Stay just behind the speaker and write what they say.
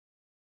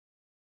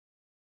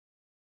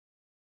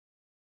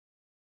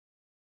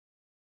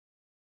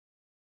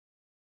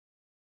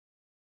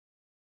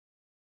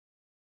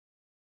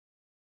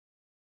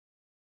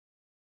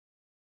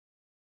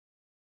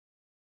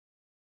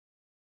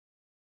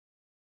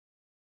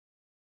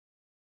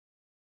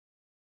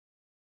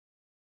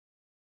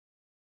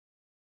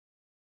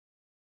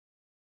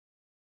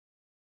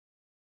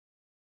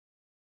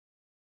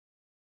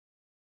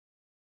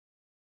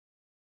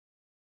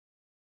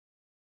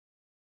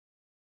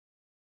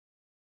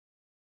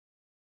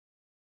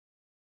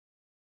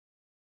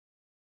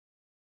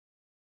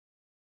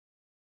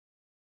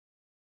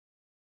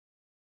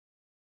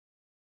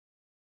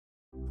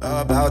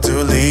About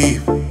to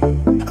leave,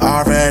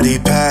 already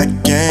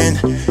packing.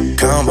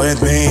 Come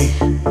with me,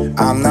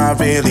 I'm not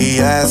really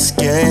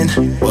asking.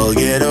 We'll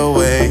get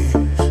away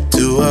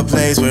to a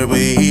place where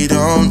we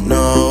don't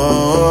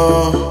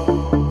know.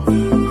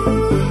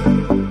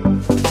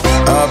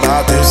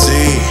 About to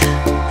see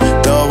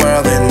the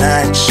world in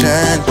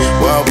action,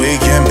 what we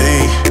can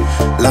be,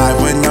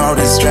 life with no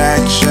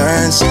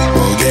distractions.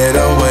 We'll get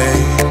away,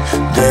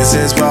 this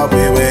is what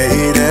we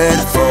waited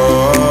for.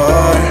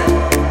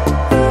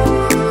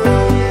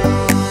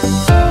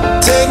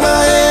 Take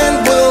my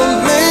hand,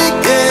 we'll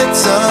make it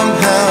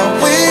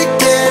somehow. We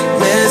can't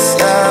miss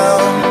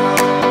out.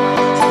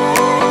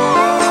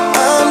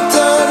 I'm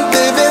done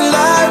living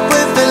life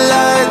with the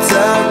lights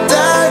out,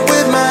 die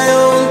with my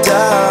own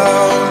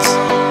doubts.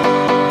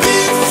 Be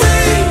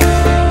free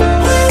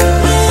with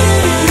me.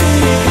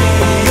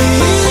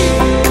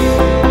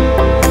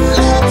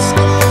 Let's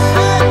go,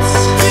 let's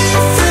be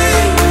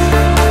free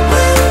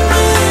with me.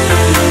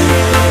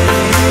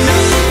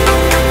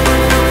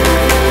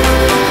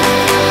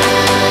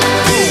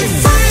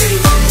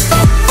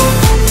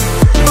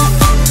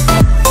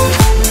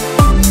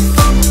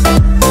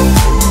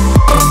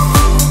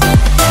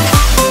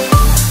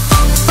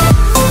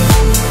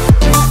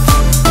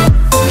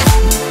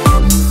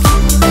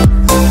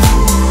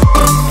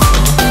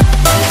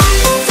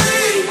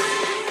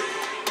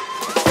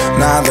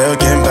 Not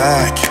looking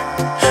back,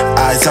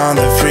 eyes on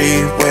the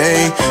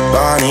freeway,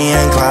 Bonnie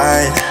and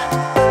Clyde,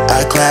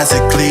 a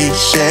classic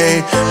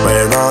cliche.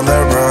 We're on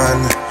the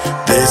run,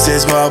 this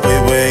is what we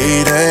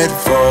waited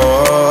for.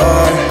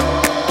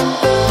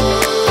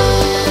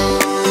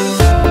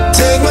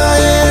 Take my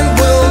hand,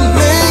 we'll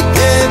make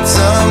it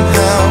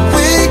somehow.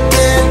 We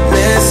can't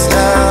miss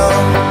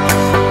out.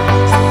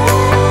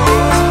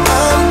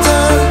 I'm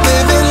done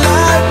living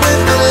life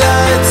with the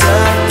lights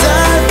out,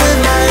 die with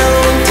my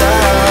own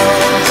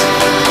doubts.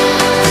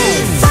 Be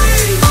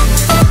free.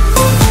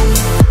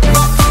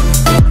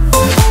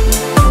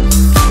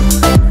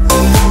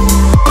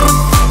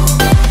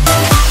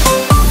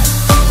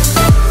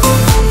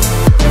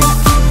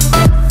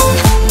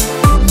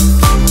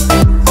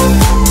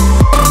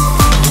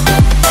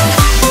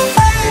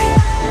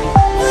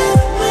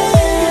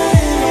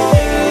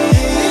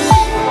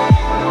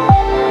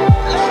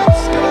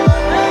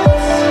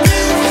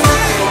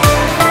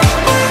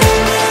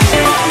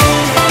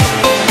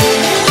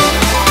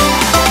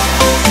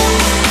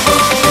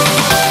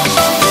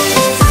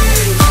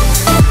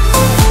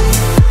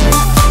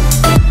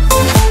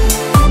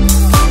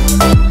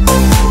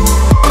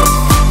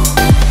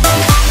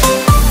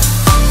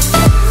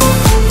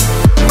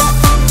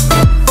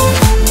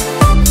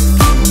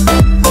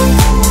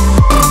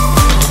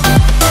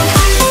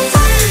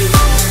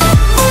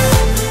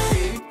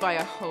 By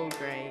a whole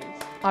grade.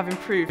 I've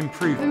improved.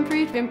 Improved.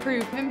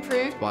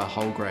 By a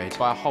whole grade.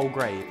 By a whole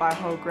grade. By a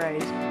whole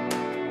grade.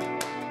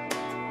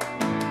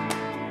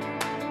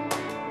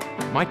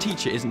 My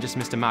teacher isn't just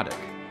Mr. Maddock.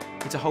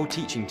 It's a whole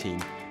teaching team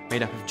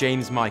made up of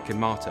James, Mike and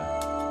Marta.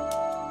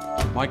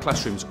 My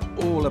classroom's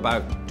all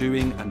about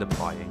doing and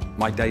applying.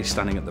 My days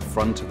standing at the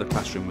front of the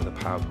classroom with a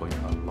PowerPoint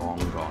are long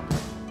gone.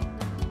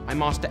 I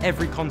master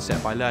every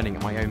concept by learning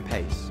at my own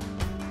pace.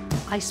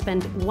 I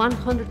spend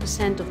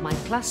 100% of my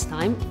class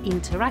time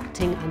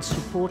interacting and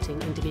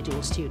supporting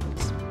individual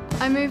students.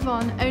 I move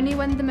on only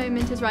when the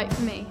moment is right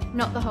for me,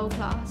 not the whole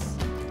class.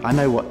 I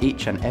know what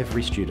each and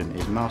every student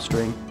is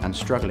mastering and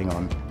struggling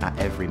on at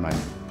every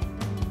moment.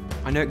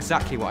 I know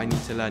exactly what I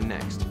need to learn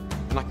next,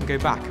 and I can go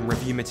back and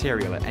review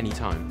material at any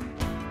time.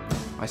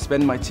 I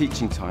spend my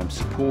teaching time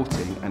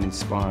supporting and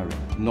inspiring,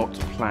 not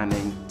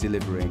planning,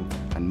 delivering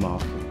and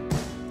marking.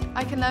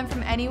 I can learn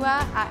from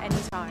anywhere at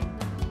any time.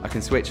 I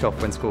can switch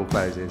off when school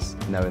closes,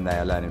 knowing they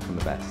are learning from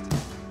the best.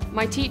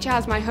 My teacher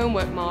has my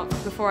homework marked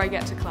before I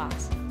get to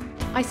class.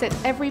 I set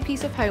every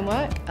piece of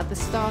homework at the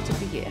start of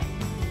the year.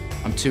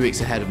 I'm 2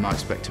 weeks ahead of my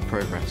expected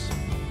progress.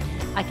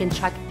 I can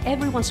track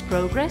everyone's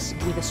progress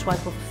with a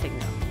swipe of a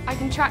finger. I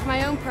can track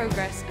my own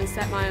progress and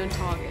set my own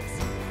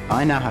targets.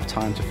 I now have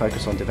time to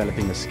focus on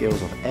developing the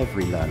skills of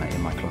every learner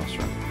in my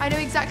classroom. I know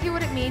exactly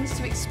what it means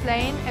to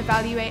explain,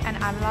 evaluate and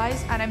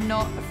analyse, and I'm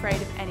not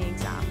afraid of any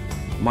exam.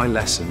 My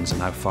lessons are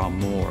now far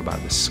more about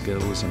the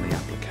skills and the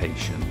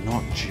application,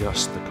 not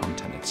just the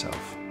content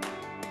itself.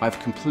 I've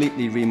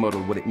completely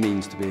remodeled what it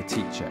means to be a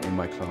teacher in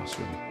my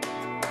classroom.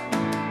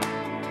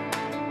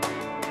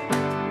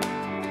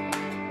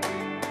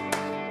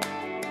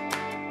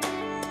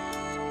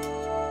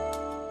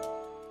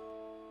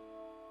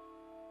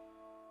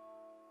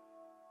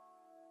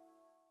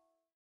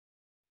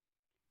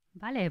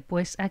 Vale,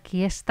 pues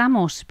aquí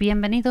estamos.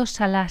 Bienvenidos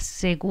a la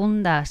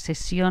segunda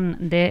sesión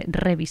de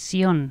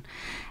revisión.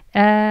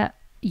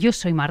 Yo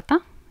soy Marta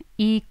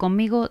y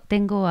conmigo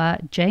tengo a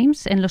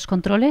James en los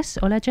controles.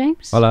 Hola,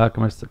 James. Hola,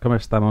 ¿cómo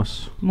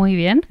estamos? Muy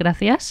bien,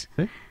 gracias.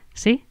 ¿Sí?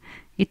 ¿Sí?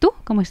 ¿Y tú?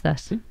 ¿Cómo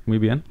estás? Sí, muy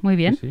bien. Muy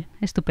bien, sí.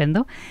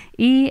 Estupendo.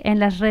 Y en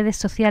las redes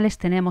sociales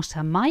tenemos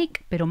a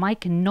Mike, pero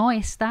Mike no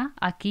está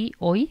aquí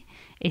hoy,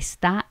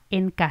 está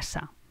en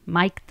casa.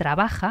 Mike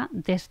trabaja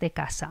desde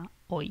casa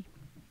hoy.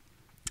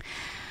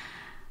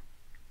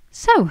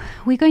 So,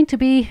 we're going to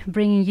be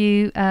bringing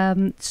you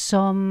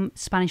some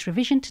Spanish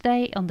revision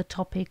today on the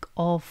topic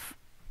of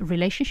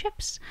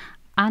relationships,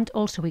 and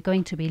also we're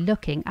going to be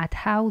looking at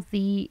how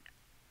the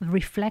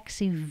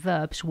reflexive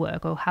verbs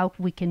work, or how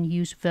we can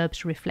use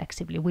verbs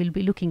reflexively. We'll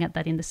be looking at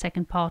that in the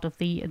second part of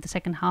the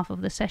second half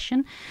of the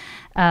session.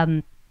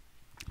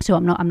 So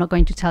I'm not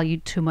going to tell you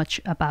too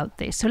much about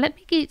this. So let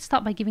me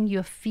start by giving you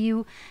a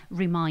few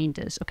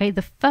reminders. Okay,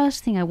 the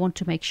first thing I want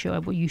to make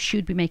sure, what you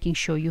should be making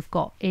sure you've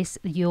got, is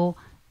your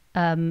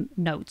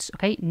notes.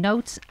 Okay,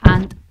 notes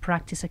and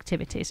practice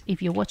activities.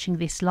 If you're watching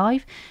this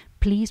live,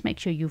 please make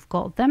sure you've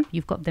got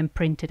them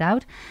printed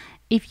out.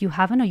 If you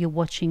haven't, or you're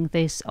watching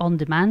this on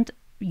demand,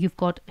 you've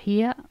got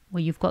here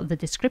where you've got the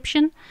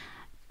description.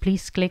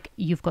 Please click,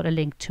 you've got a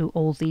link to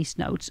all these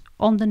notes.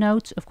 On the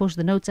notes, of course,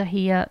 the notes are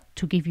here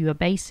to give you a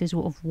basis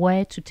of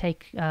where to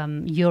take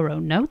your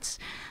own notes.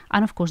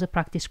 And of course, the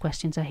practice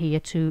questions are here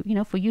to,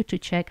 for you to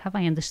check, have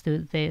I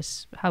understood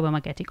this? How am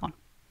I getting on?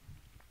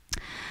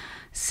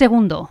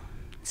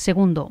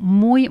 Segundo,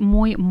 muy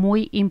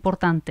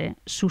importante,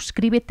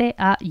 suscríbete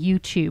a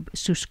YouTube,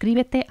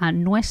 suscríbete a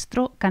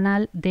nuestro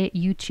canal de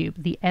YouTube,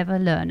 the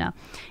EverLearner.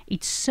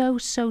 It's so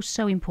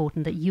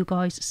important that you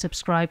guys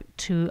subscribe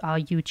to our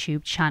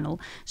YouTube channel.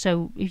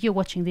 So if you're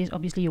watching this,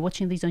 obviously you're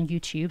watching this on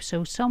YouTube,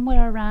 so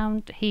somewhere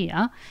around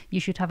here, you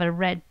should have a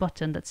red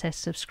button that says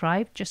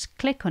subscribe. Just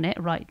click on it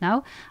right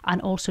now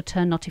and also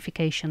turn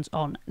notifications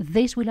on.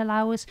 This will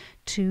allow us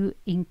to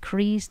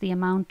increase the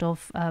amount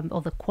of,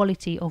 or the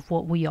quality of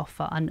what we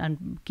offer,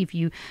 and give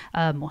you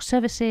more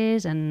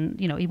services, and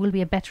it will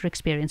be a better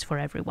experience for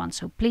everyone.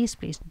 So please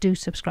do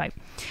subscribe.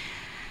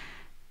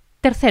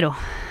 Tercero,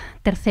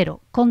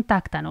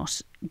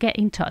 contáctanos, get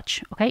in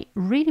touch. Okay,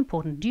 really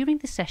important. During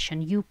the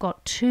session, you've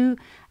got two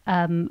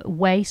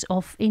ways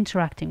of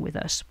interacting with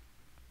us.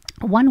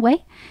 One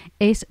way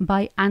is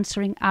by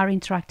answering our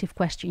interactive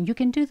question. You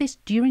can do this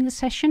during the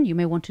session. You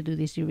may want to do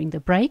this during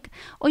the break,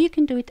 or you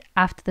can do it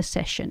after the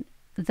session.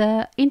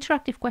 The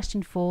interactive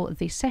question for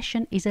this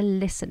session is a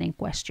listening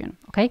question.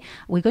 Okay,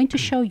 we're going to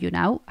show you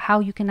now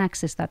how you can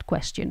access that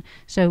question.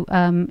 So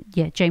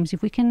yeah, James,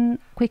 if we can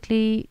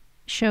quickly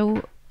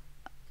show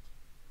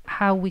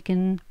how we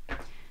can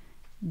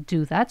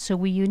do that.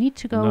 So you need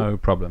to go. No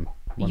problem.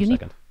 One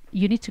second.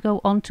 You need to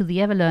go on to the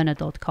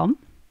everlearner.com.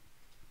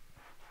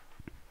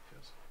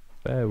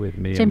 Bear with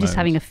me. James is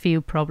having a few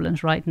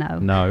problems right now.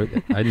 No,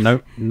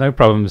 no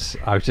problems.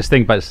 I was just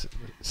thinking about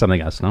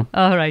something else now.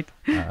 All right.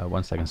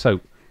 1 second.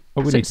 So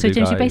what we need to do,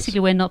 James, guys, you basically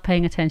were not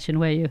paying attention,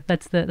 were you?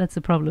 That's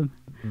the problem.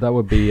 That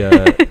would be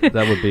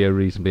a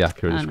reasonably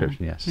accurate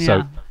description. Yes. Yeah.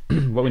 So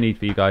what we need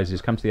for you guys is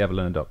come to the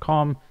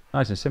everlearner.com.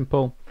 Nice and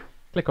simple.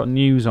 Click on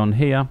news on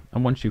here,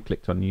 and once you've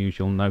clicked on news,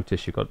 you'll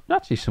notice you've got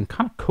actually some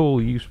kind of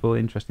cool, useful,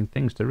 interesting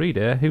things to read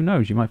here. Who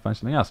knows? You might find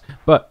something else.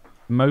 But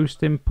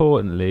most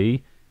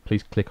importantly,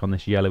 please click on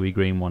this yellowy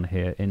green one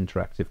here,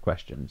 interactive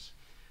questions.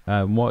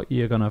 What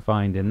you're going to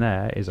find in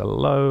there is a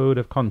load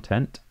of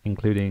content,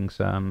 including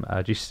some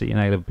GCSE and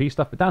A-Level P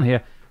stuff. But down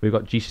here, we've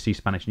got GCSE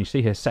Spanish. And you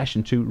see here,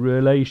 Session 2,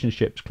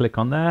 Relationships. Click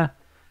on there.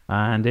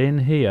 And in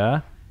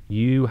here,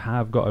 you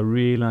have got a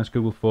really nice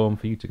Google form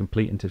for you to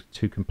complete, and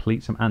to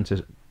complete some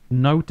answers.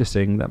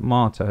 Noticing that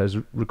Marta has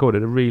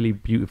recorded a really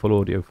beautiful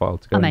audio file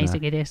to go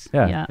Amazing in there. It is.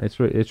 Yeah. It's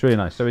really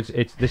nice. So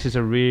this is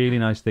a really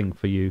nice thing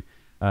for you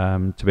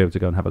to be able to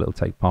go and have a little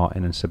take part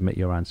in and submit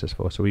your answers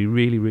for. So we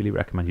really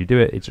recommend you do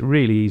it. It's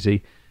really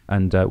easy,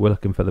 and we're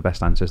looking for the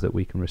best answers that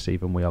we can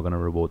receive, and we are going to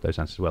reward those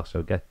answers as well.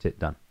 So get it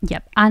done.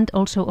 Yep. And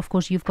also, of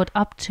course, you've got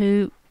up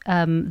to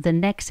the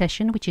next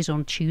session, which is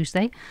on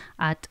Tuesday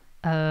at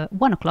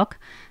 1 o'clock,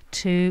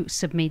 to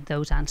submit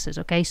those answers.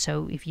 Okay,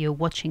 so if you're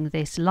watching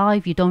this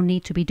live, you don't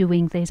need to be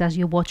doing this as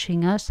you're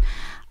watching us,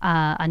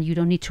 and you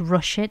don't need to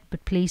rush it,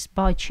 but please,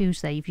 by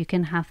Tuesday, if you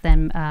can have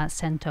them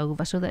sent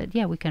over, so that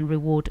we can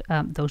reward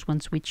those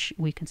ones which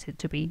we consider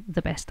to be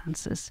the best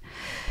answers.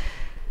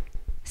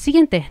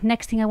 Siguiente,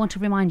 next thing I want to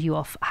remind you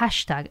of,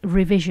 hashtag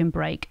revision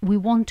break. We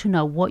want to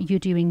know what you're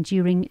doing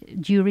during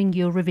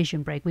your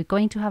revision break. We're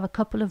going to have a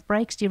couple of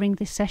breaks during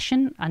this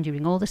session and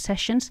during all the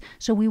sessions.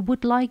 So we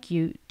would like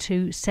you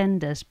to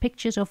send us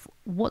pictures of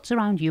what's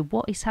around you,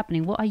 what is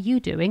happening, what are you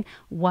doing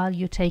while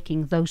you're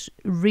taking those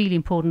really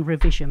important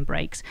revision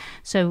breaks.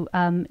 So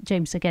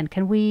James, again,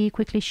 can we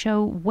quickly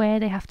show where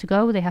they have to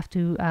go? They have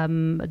to,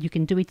 you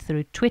can do it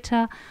through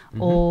Twitter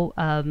or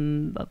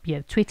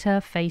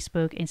Twitter,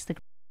 Facebook, Instagram,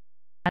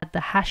 at the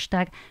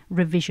hashtag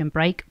revision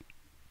break,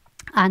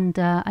 and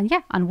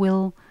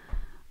we'll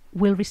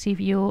receive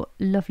your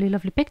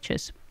lovely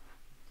pictures.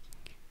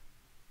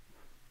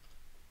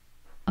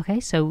 Okay,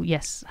 so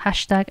yes,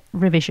 hashtag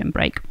revision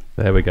break.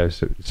 There we go.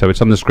 So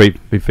it's on the screen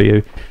for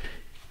you.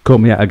 Caught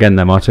me out again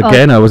there, Marta.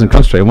 Again, I wasn't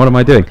concentrating. What am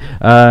I doing?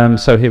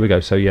 So here we go.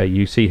 So yeah,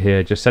 you see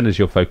here, just send us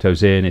your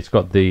photos in. It's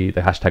got the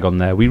hashtag on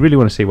there. We really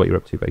want to see what you're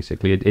up to,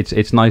 basically.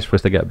 It's nice for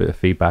us to get a bit of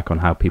feedback on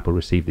how people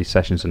receive these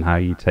sessions and how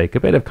you take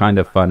a bit of kind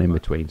of fun in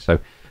between. So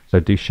So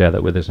do share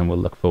that with us, and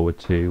we'll look forward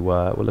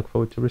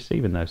to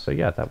receiving those. So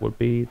yeah, that would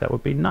be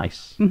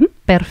nice.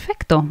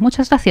 Perfecto,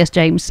 muchas gracias,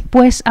 James.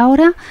 Pues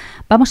ahora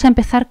vamos a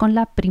empezar con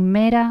la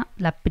primera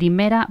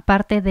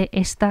parte de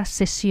esta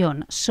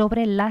sesión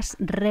sobre las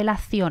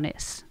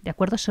relaciones, ¿de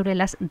acuerdo? Sobre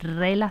las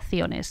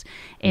relaciones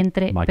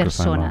entre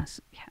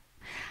personas.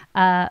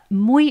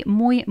 Muy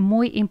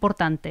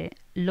importante,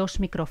 los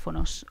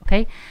micrófonos,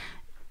 ¿ok?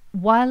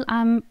 While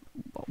I'm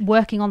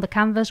working on the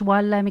canvas,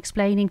 while I'm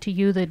explaining to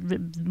you the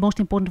most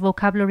important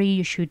vocabulary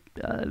you should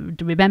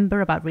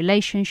remember about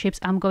relationships,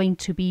 I'm going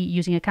to be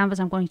using a canvas.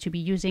 I'm going to be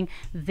using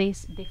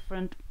this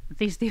different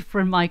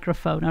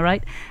microphone, all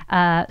right?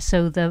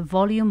 So the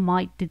volume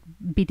might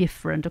be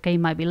different, okay? It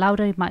might be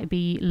louder, it might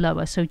be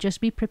lower. So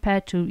just be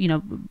prepared to,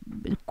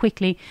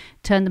 quickly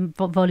turn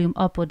the volume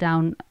up or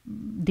down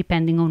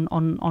depending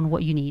on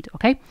what you need,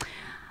 okay?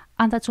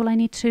 And that's all I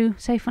need to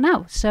say for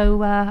now.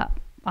 So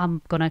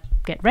I'm gonna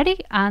get ready,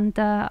 and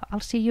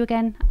I'll see you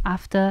again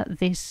after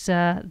this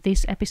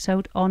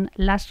episode on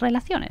las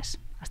relaciones.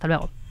 Hasta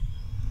luego.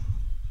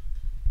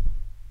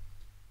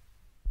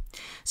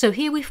 So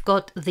here we've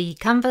got the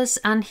canvas,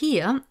 and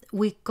here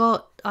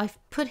I've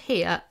put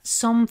here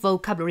some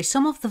vocabulary,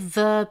 some of the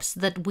verbs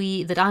that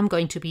I'm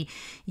going to be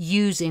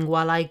using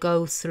while I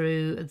go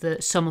through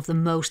some of the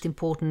most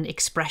important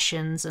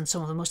expressions and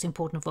some of the most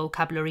important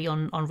vocabulary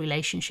on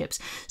relationships.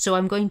 So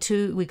we're going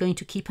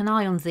to keep an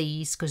eye on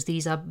these, because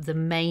these are the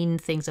main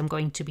things I'm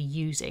going to be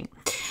using.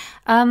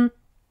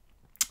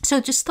 So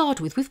to start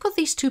with, we've got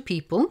these two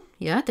people,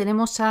 yeah?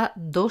 Tenemos a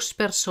dos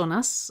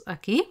personas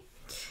aquí.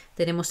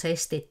 Tenemos a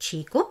este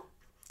chico,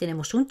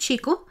 tenemos un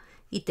chico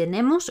y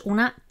tenemos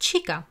una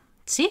chica,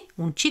 ¿sí?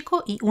 Un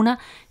chico y una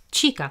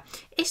chica.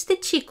 Este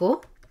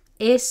chico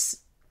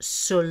es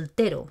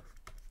soltero.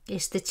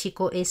 Este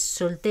chico es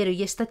soltero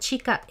y esta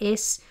chica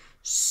es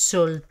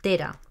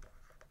soltera.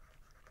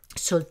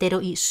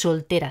 Soltero y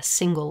soltera,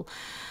 single.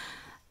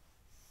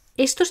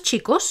 Estos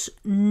chicos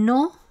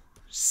no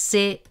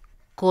se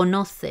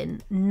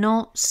conocen,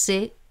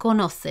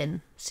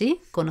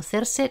 ¿sí?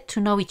 Conocerse,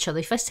 to know each other.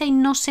 If I say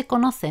no se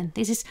conocen,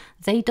 this is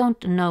they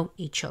don't know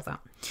each other.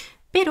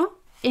 Pero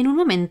en un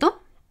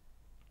momento,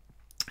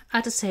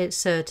 at a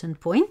certain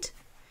point,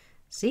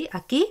 ¿sí?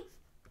 Aquí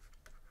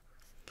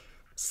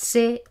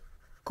se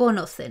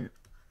conocen.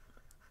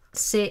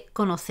 Se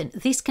conocen.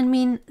 This can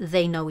mean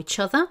they know each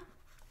other.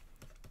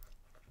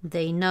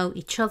 They know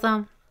each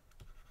other.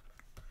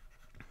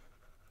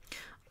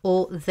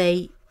 Or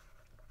they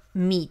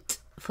meet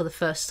for the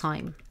first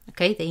time.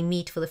 Okay, they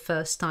meet for the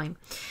first time.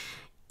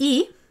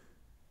 Y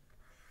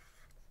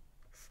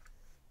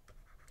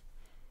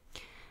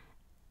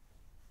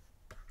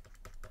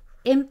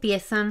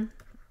empiezan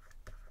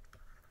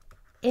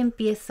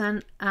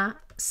a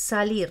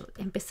salir,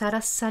 empezar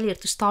a salir,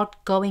 to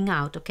start going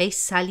out, okay?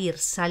 Salir,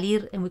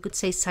 and we could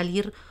say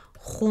salir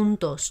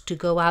juntos, to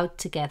go out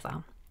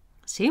together,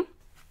 ¿sí?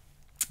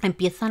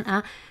 Empiezan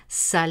a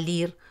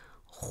salir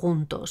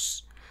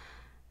juntos.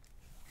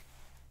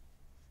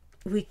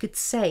 We could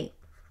say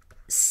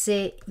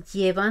se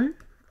llevan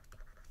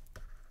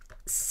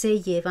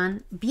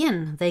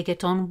bien. They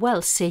get on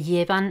well. Se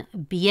llevan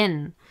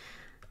bien.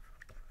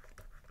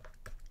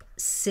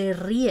 Se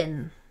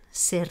ríen.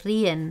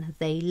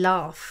 They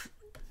laugh.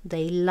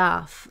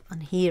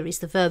 And here is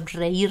the verb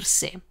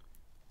reírse.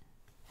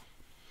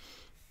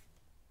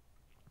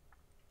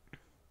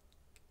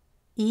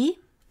 Y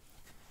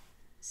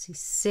si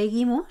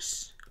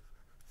seguimos,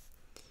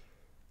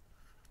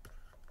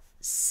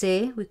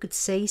 we could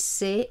say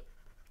se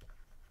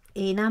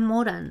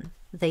enamoran.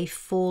 They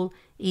fall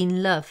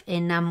in love.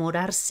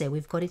 Enamorarse.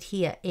 We've got it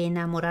here.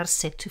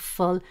 Enamorarse, to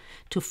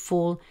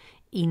fall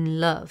in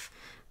love.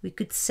 We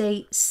could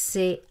say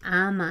se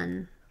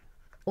aman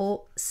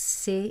o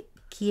se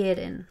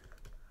quieren.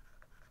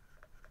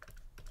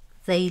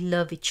 They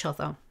love each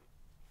other.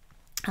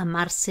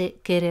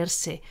 Amarse,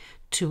 quererse,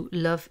 to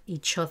love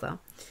each other.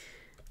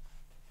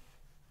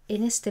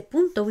 En este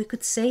punto, we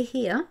could say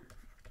here,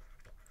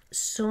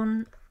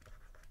 son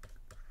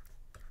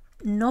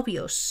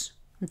novios.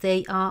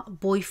 They are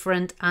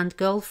boyfriend and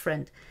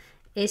girlfriend.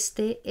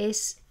 Este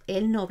es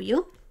el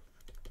novio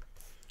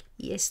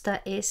y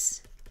esta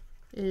es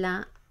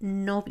la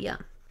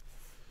novia.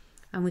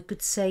 And we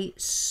could say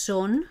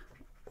son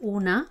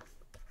una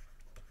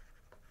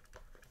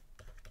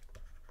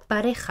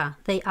pareja.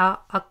 They are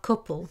a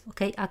couple,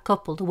 okay? A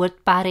couple. The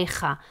word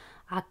pareja,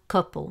 a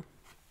couple.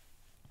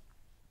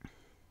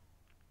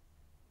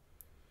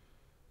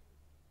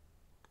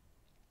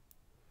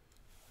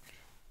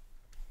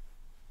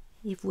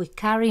 If we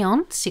carry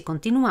on, si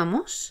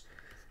continuamos,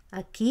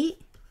 aquí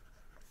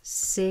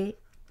se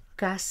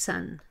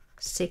casan,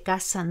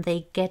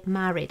 they get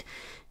married.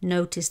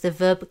 Notice the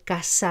verb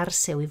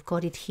casarse, we've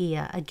got it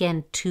here,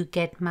 again, to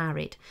get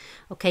married.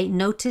 Okay,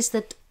 notice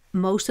that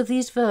most of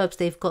these verbs,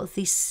 they've got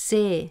this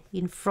se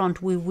in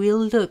front. We will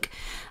look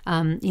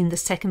in the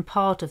second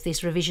part of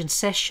this revision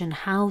session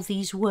how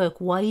these work.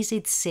 Why is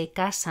it se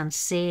casan,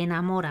 se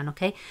enamoran,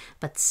 okay?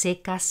 But se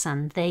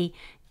casan, they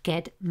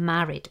get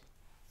married.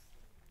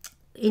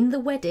 In the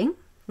wedding,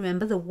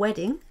 remember the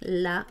wedding,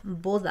 la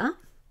boda,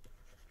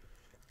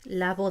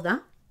 la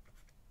boda.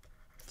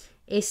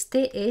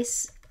 Este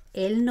es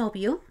el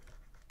novio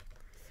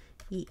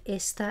y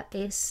esta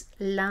es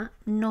la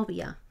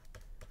novia.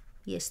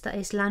 Y esta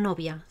es la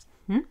novia.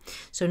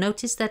 So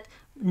notice that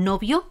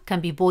novio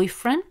can be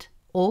boyfriend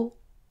or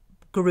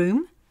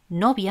groom.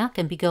 Novia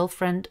can be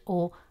girlfriend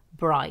or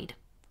bride.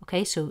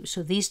 Okay, so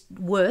these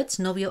words,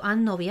 novio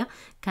and novia,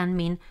 can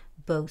mean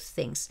both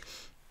things.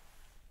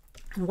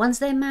 And once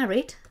they're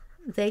married,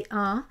 they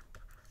are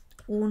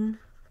un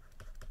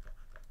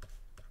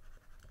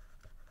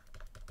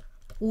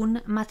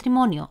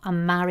matrimonio, a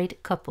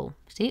married couple.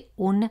 ¿Sí?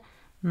 Un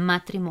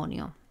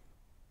matrimonio.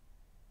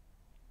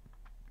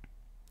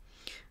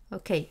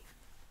 Okay,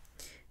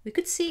 we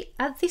could see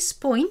at this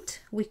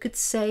point, we could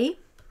say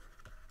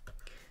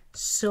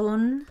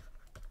son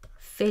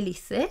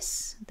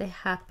felices, they're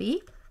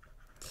happy.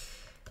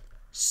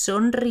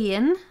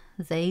 Sonríen,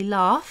 they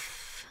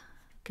laugh.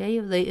 Okay,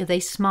 they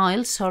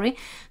smile, sorry.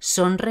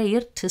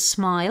 Sonreír, to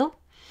smile.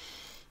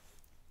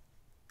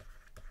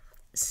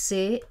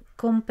 Se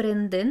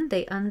comprenden,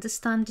 they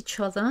understand each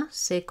other.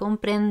 Se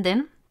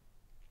comprenden.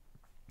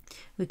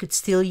 We could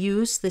still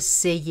use the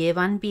se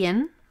llevan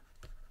bien.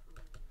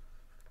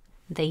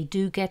 They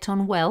do get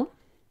on well.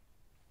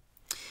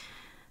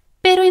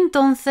 Pero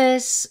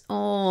entonces,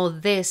 oh,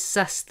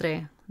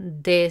 desastre,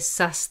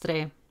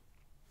 desastre.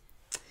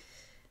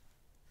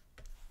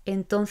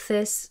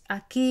 Entonces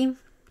aquí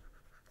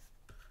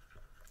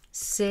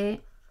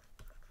se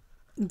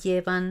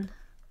llevan,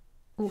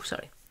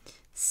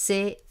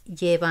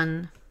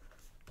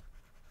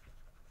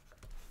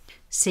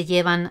 se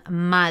llevan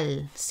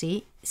mal,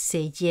 ¿sí?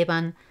 Se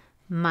llevan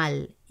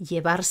mal.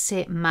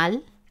 Llevarse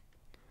mal,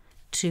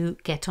 to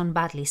get on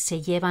badly.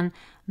 Se llevan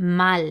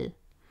mal.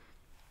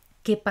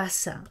 ¿Qué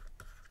pasa?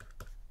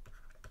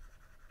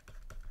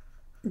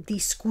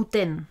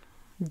 Discuten,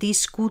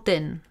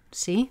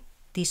 ¿sí?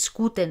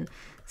 Discuten,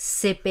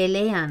 se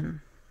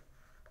pelean,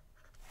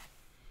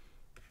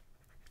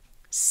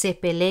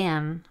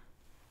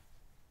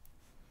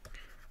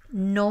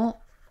 no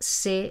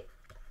se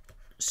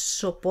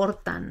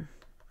soportan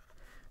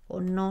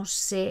o no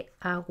se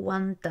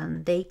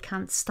aguantan. They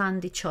can't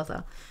stand each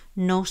other.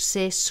 No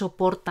se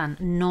soportan,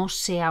 no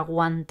se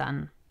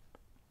aguantan.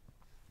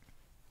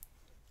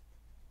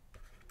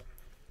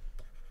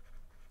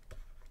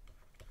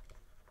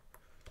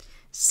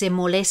 Se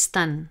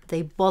molestan,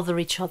 they bother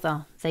each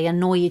other, they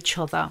annoy each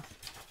other.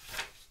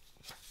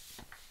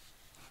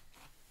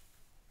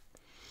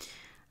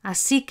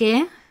 Así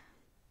que,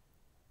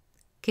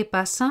 ¿qué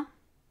pasa?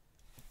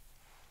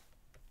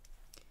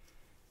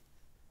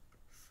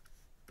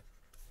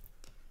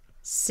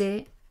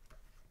 Se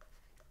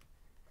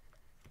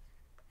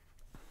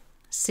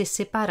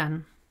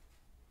separan.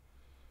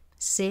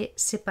 Se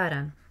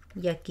separan.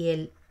 Y aquí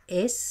el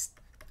es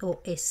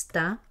o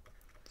está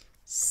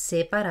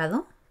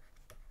separado.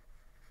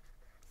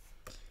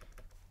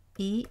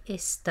 Y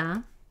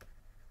está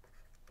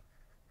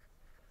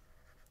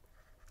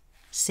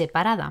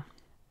separada.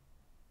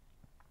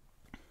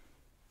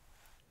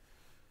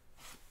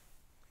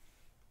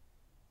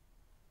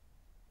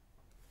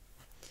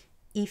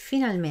 Y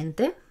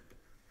finalmente,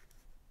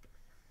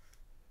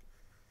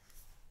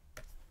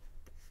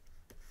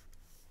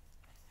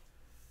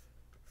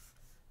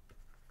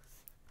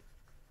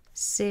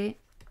 se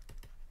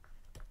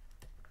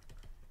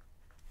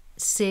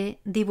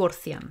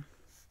divorcian.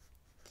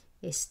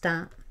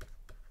 Está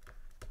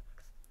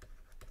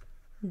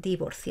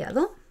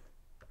divorciado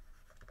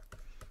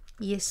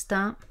y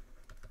está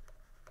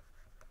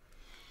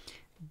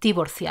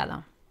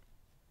divorciada.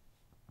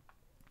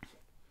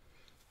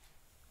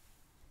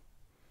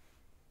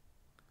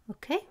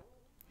 Okay,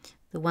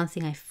 the one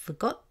thing I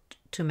forgot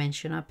to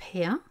mention up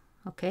here,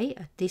 okay,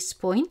 at this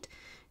point,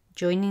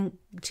 joining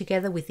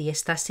together with the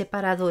está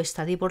separado,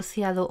 está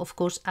divorciado, of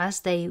course,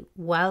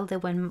 while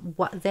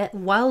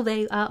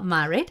they are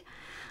married,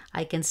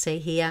 I can say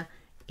here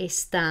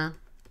está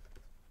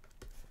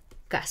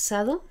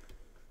casado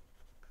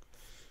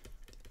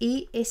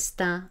y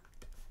está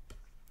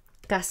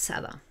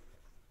casada.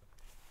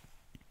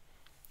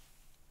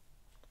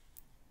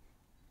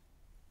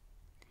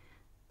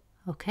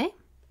 Okay.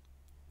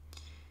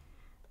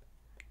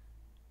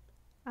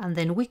 And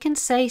then we can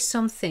say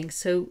something.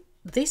 So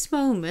this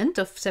moment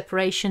of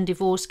separation,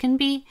 divorce can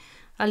be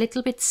a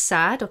little bit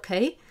sad,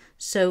 okay?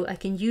 So I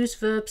can use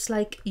verbs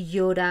like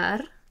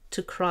llorar,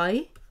 to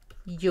cry,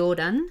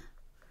 lloran,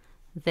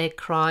 they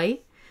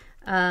cry.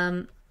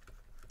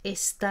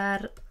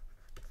 Estar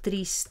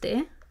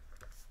triste,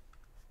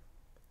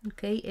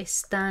 okay?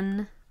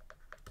 Están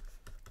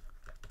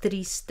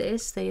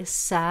tristes, they are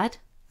sad.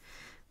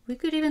 We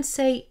could even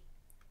say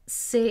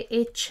se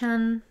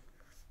echan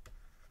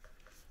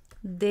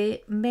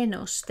de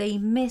menos, they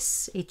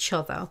miss each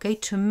other, okay?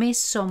 To miss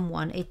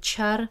someone,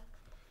 echar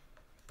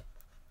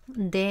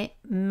de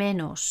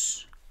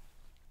menos,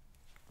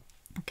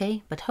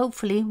 okay? But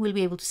hopefully we'll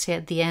be able to say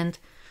at the end,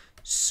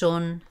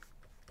 son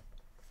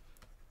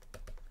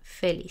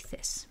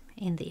felices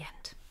in the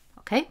end,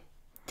 okay?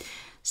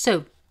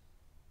 So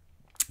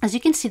As you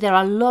can see, there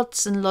are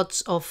lots and lots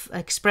of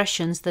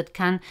expressions that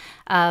can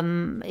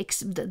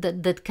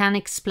that can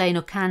explain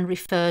or can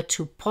refer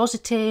to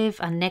positive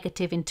and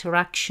negative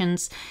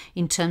interactions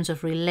in terms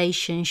of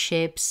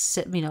relationships,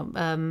 you know,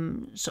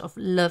 sort of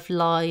love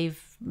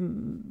life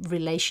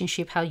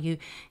relationship, how you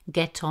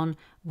get on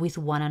with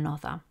one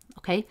another.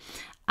 Okay,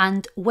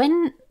 and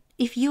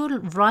if you're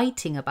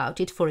writing about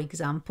it, for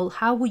example,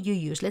 how would you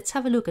use? Let's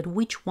have a look at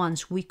which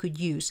ones we could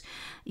use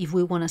if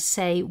we want to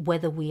say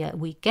whether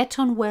we get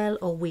on well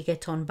or we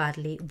get on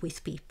badly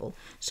with people.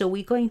 So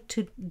we're going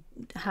to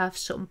have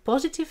some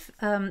positive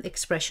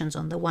expressions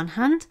on the one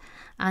hand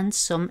and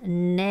some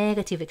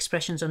negative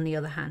expressions on the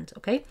other hand.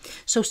 Okay,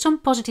 so some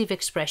positive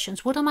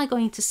expressions. What am I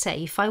going to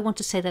say if I want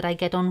to say that I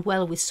get on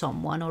well with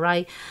someone, or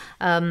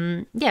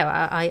I'm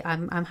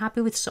happy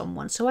with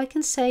someone? So I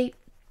can say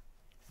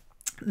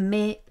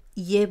me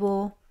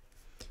llevo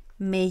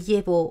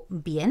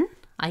bien,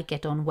 I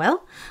get on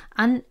well.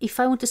 And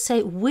if I want to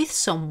say with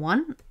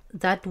someone,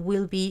 that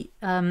will be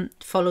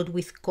followed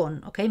with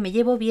con. Okay, me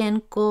llevo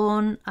bien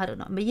con, I don't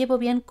know, me llevo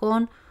bien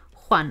con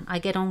Juan, I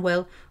get on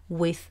well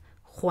with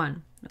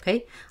Juan.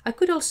 Okay, I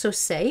could also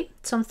say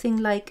something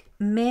like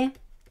me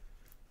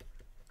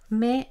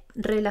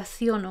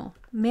relaciono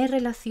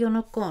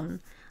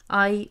con,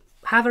 I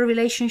have a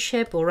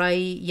relationship, or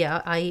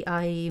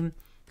I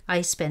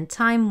spend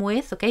time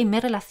with, okay,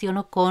 me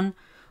relaciono con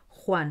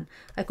Juan.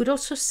 I could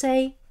also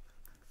say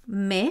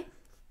me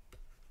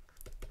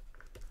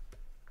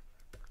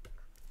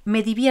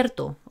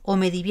divierto, o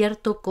me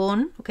divierto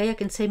con, okay, I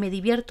can say me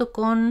divierto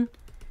con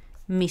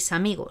mis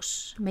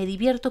amigos. Me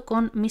divierto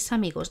con mis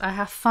amigos. I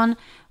have fun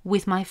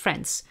with my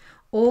friends.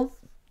 O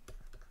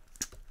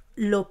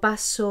lo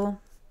paso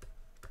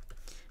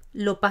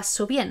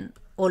bien,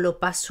 o lo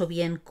paso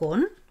bien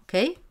con,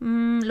 okay,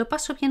 lo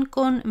paso bien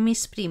con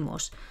mis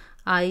primos.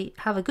 I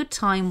have a good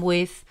time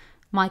with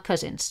my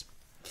cousins.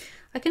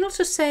 I can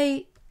also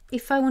say,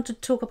 if I want to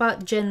talk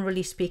about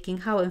generally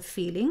speaking how I'm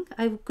feeling,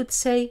 I could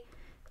say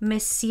me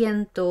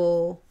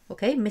siento,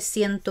 okay, me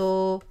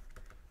siento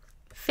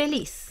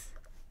feliz,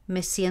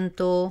 me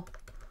siento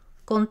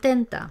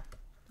contenta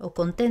o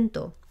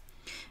contento,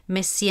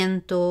 me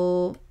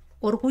siento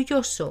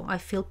orgulloso, I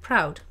feel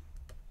proud,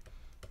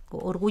 o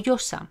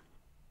orgullosa.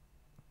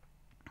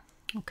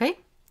 Okay?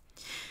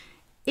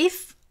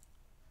 If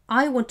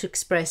I want to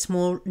express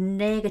more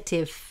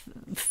negative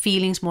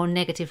feelings, more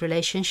negative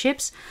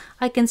relationships,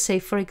 I can say,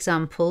 for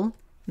example,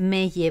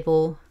 me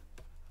llevo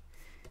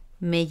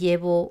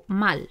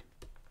mal,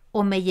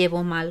 o me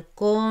llevo mal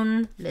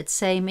con, let's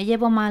say, me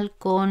llevo mal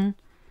con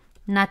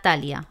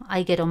Natalia.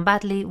 I get on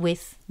badly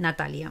with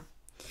Natalia.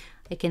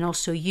 I can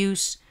also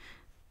use,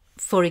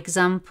 for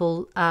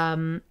example,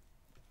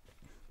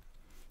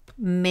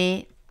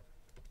 me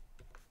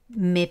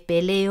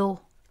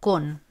peleo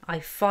con, I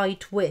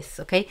fight with,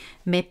 okay?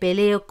 Me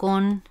peleo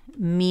con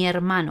mi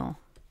hermano.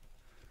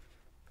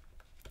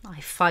 I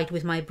fight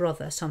with my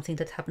brother, something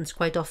that happens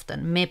quite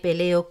often. Me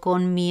peleo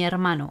con mi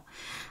hermano.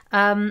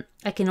 I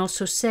can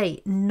also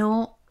say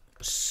no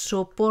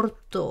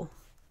soporto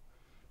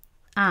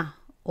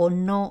o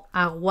no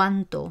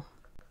aguanto.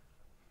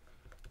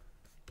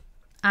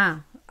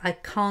 I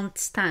can't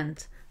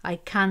stand. I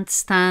can't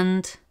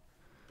stand.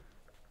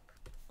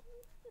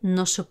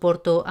 No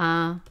soporto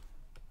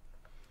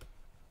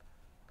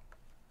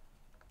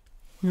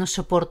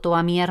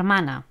a mi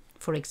hermana,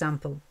 for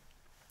example.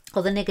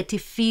 Or the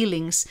negative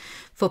feelings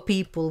for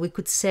people, we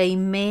could say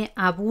me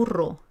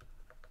aburro.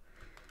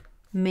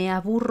 Me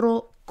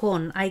aburro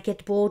con, I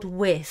get bored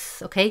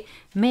with, okay?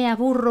 Me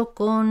aburro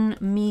con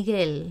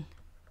Miguel.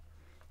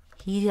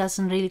 He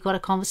hasn't really got a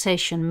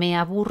conversation. Me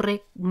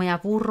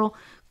aburro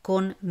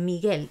con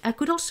Miguel. I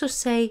could also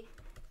say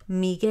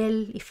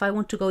Miguel, if I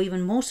want to go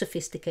even more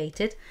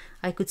sophisticated,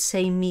 I could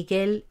say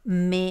Miguel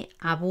me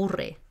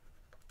aburre.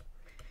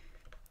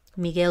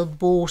 Miguel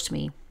bores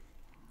me.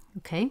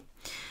 Okay?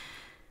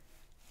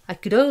 I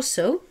could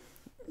also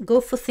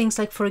go for things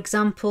like, for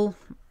example,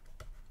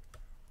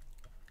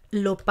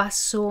 lo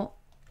paso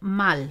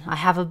mal. I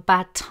have a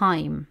bad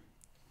time.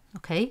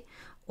 Okay?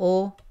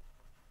 Or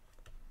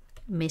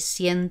me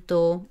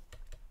siento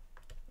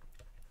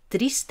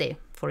triste,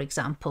 for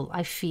example.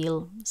 I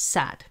feel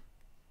sad.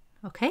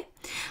 Okay?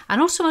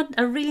 And also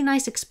a really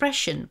nice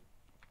expression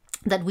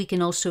that we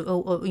can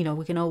also,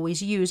 we can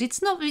always use.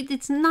 It's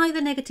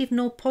neither negative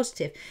nor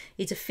positive.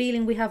 It's a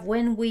feeling we have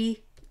when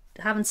we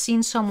haven't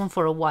seen someone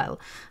for a while,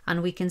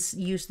 and we can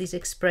use this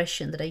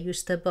expression that I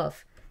used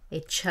above,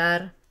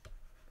 echar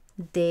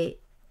de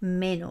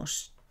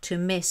menos, to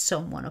miss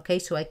someone. Okay,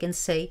 so I can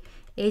say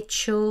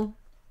echo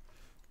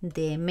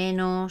de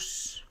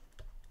menos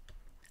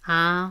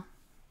a,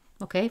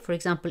 okay, for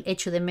example,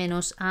 echo de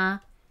menos a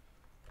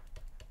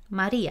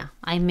María.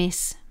 I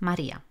miss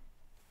María.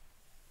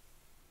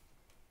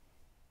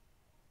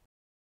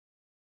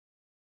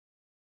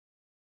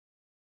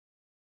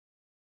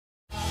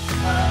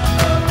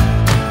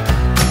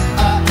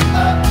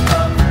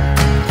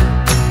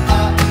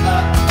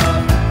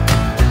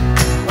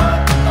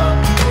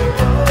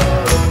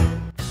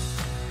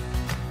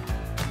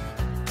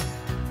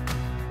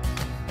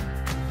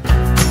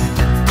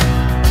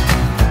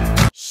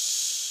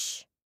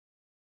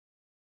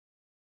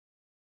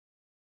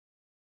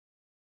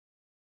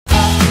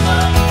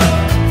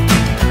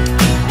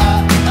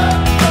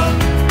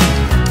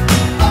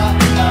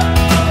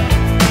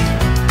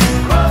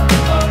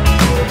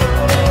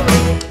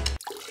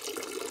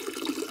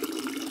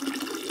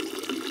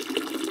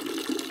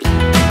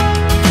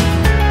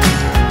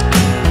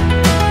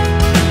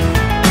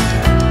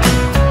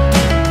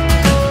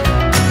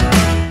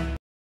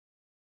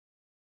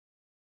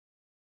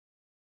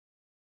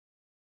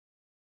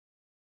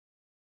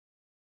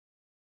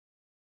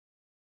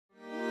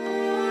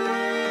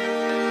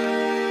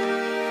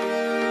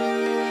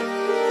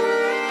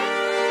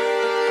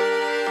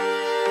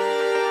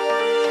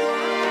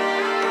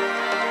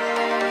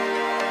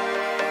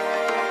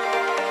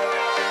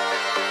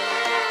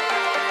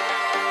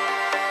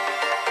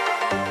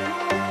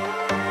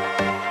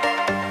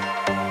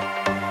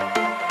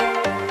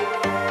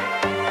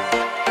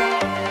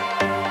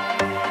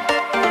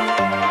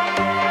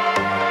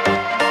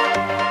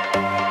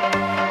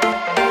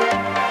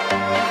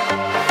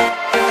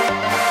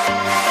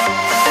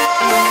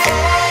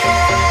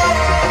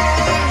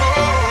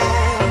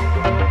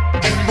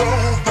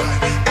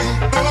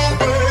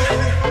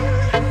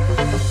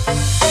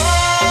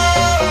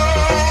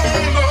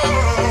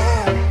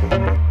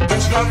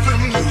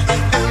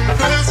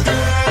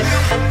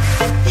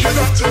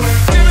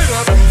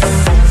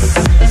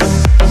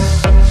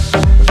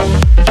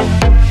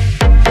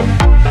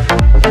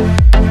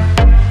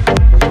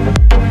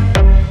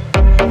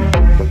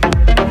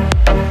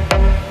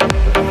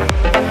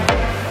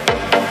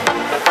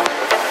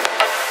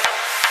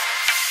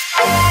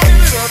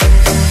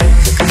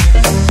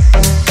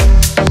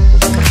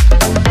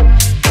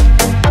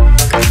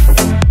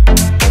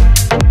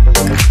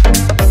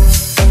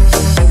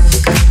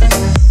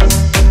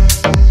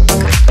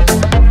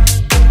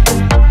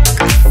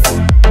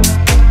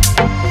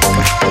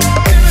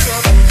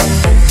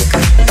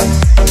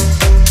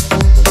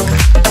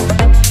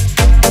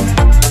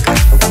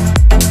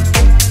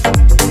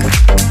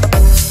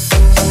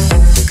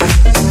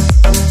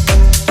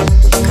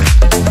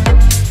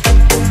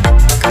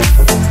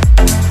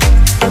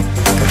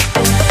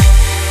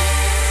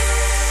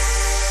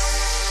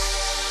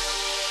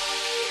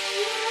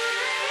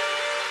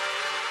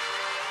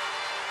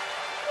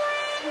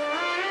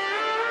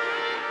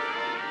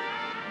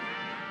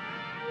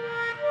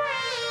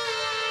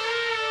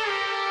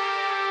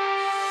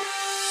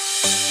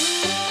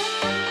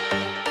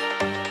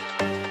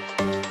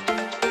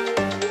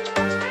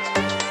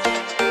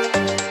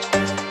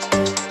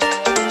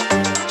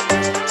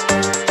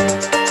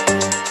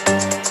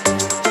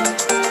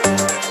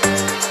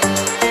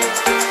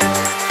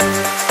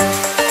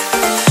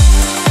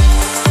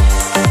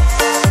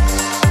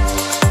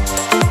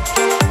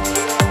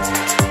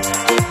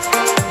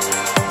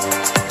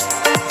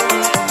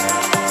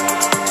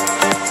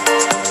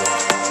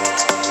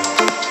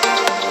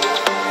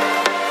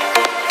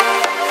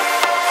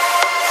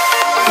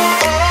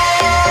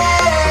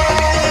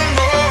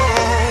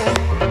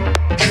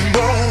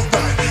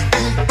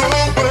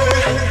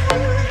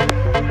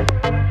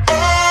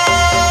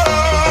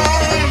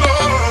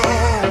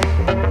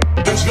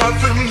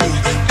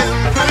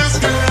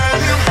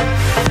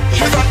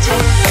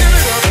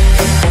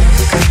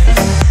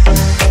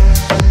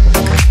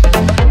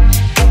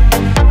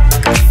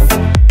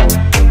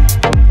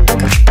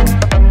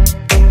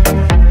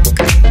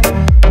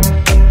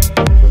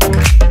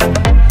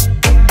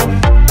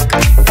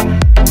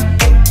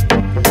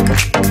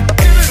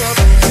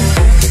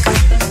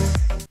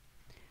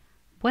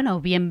 Bueno,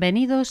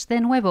 bienvenidos de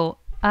nuevo.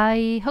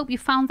 I hope you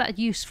found that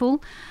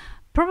useful.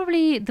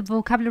 Probably the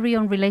vocabulary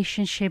on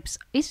relationships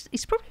is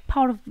probably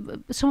part of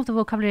some of the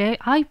vocabulary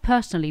I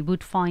personally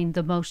would find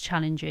the most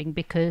challenging,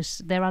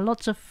 because there are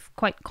lots of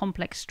quite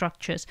complex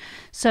structures.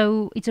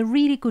 So it's a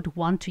really good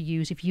one to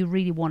use if you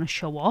really want to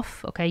show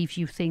off. Okay, if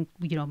you think,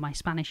 you know, my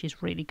Spanish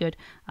is really good,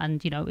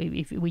 and you know,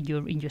 if when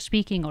you're in your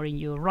speaking or in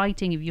your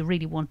writing, if you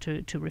really want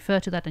to refer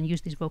to that and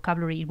use this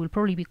vocabulary, it will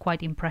probably be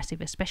quite impressive,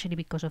 especially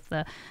because of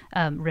the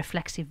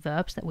reflexive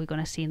verbs that we're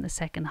going to see in the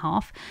second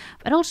half.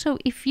 But also,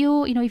 if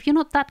you're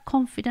not that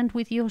confident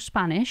with your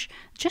Spanish,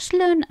 just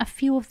learn a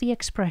few of the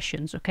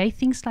expressions, okay?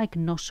 Things like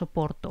no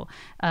soporto,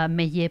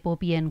 me llevo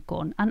bien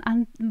con,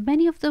 and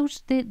many of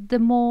those, the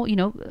more, you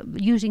know,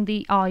 using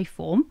the I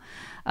form,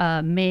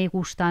 me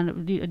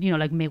gustan, you know,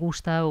 like me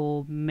gusta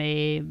or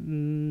me,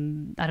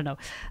 I don't know,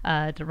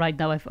 right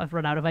now I've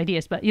run out of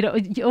ideas, but you know,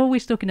 you're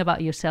always talking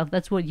about yourself.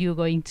 That's what you're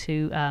going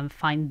to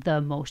find the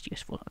most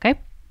useful,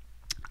 okay?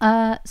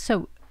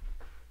 So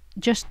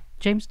just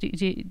James,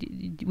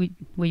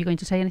 were you going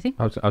to say anything?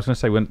 I was going to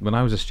say, when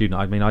I was a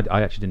student, I mean,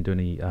 I actually didn't do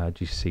any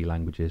GCSE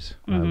languages,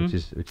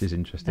 which is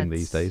interesting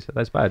these days.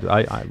 That's bad.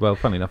 Well,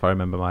 funnily enough, I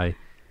remember my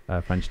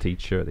French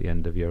teacher at the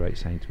end of year 8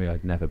 saying to me,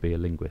 "I'd never be a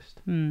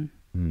linguist."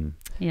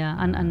 Yeah,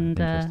 and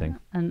interesting.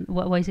 And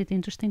why is it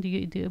interesting?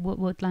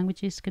 What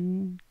languages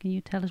can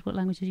you tell us? What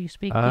languages you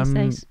speak these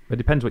days? It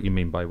depends what you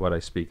mean by what I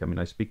speak. I mean,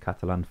 I speak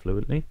Catalan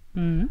fluently.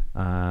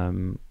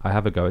 I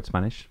have a go at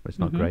Spanish, but it's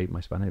not great.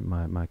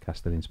 My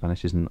Castilian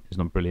Spanish is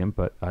not brilliant,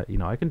 but you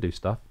know, I can do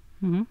stuff.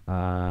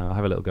 I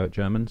have a little go at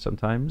German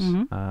sometimes.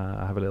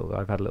 I've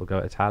had a little go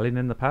at Italian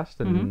in the past,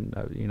 and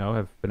you know,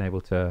 I've been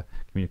able to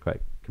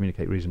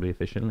communicate reasonably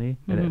efficiently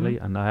in Italy,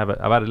 and I've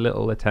had a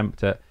little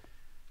attempt at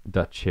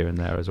Dutch here and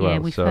there as well. Yeah,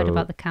 we've heard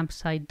about the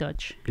campsite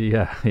Dutch.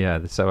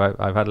 Yeah. So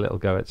I've had a little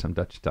go at some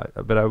Dutch,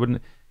 but I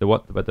wouldn't. The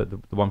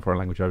one foreign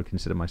language I would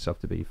consider myself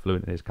to be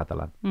fluent in is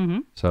Catalan.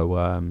 So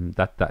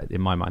that in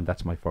my mind,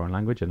 that's my foreign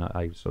language, and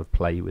I sort of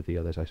play with the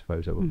others. I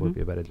suppose it would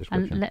be a better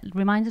description. And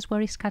remind us,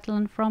 where is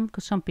Catalan from?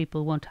 Because some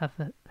people won't have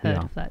heard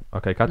of that.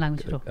 Okay,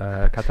 language at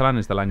all. Catalan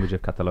is the language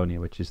of Catalonia,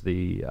 which is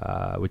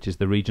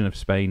the region of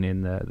Spain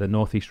in the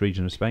northeast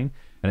region of Spain.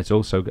 And it's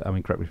also, I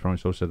mean, correct me if I'm wrong,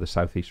 it's also the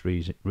southeast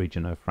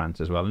region of France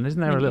as well. And isn't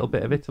there a little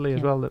bit of Italy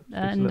as well?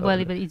 And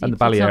the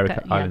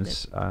Balearic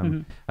Islands.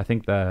 I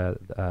think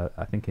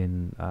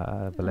in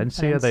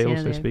Valencia they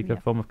also speak a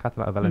form of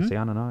Catalan,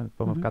 Valenciano, no, a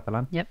form of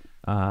Catalan. Yep.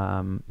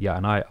 Yeah,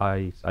 and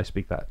I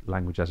speak that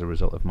language as a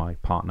result of my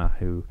partner,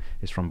 who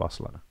is from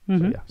Barcelona.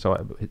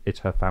 So it's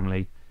her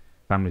family's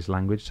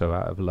language. So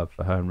out of love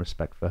for her and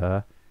respect for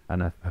her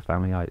and her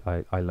family,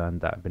 I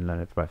learned that. I've been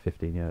learning it for about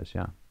 15 years.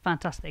 Yeah.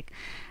 Fantastic.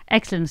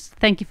 Excellent.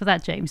 Thank you for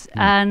that, James.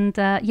 And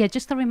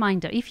just a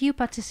reminder, if you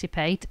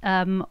participate,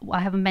 I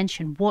haven't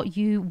mentioned why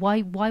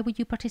would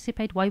you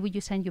participate? Why would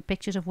you send your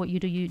pictures of what you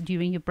do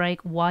during your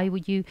break? Why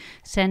would you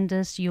send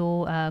us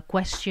your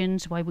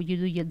questions? Why would you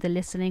do the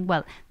listening?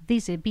 Well,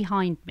 this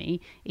behind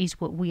me is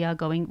what we are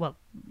going,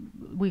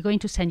 we're going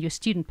to send you a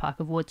student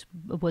pack of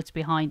what's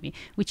behind me,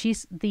 which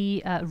is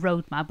the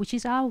roadmap, which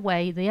is our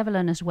way, the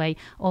EverLearner's way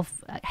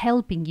of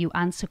helping you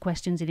answer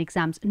questions in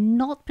exams,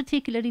 not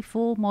particularly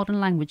for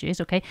modern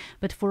languages, okay,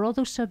 but for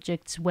other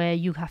subjects where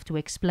you have to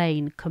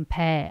explain,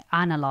 compare,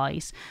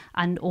 analyze,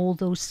 and all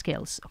those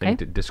skills, okay?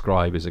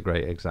 Describe is a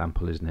great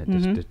example, isn't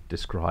it?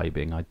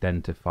 Describing,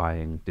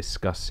 identifying,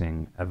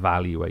 discussing,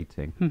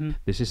 evaluating.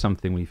 This is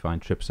something we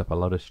find trips up a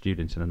lot of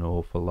students in an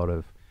awful lot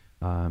of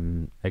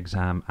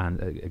exam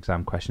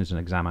questions and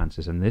exam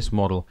answers, and this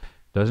model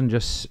doesn't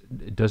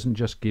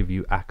just give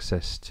you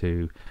access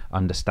to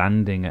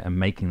understanding it and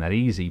making that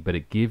easy, but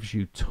it gives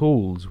you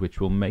tools which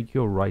will make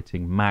your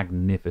writing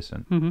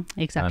magnificent.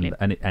 Exactly.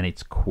 And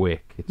it's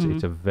quick.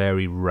 It's a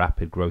very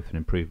rapid growth and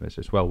improvement.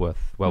 So it's well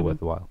worth the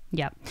while.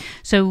 Yeah.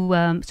 So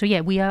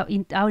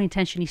our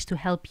intention is to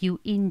help you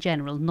in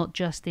general, not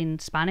just in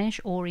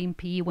Spanish or in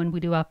PE when we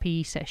do our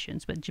PE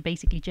sessions, but to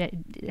basically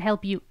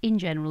help you in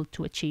general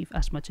to achieve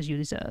as much as you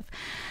deserve.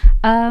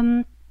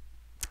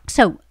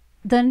 So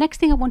the next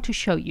thing I want to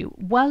show you,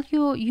 while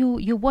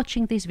you're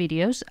watching these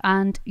videos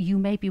and you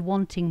may be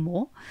wanting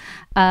more,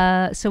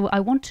 so I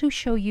want to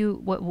show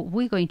you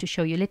we're going to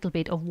show you a little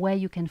bit of where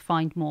you can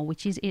find more,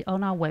 which is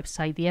on our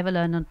website,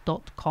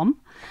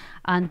 EverLearner.com,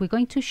 and we're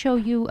going to show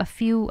you a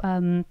few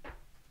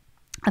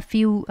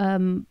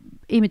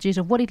images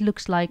of what it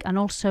looks like, and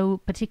also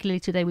particularly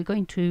today we're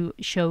going to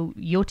show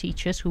your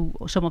teachers, who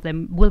some of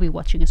them will be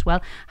watching as well,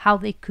 how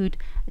they could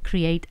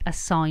create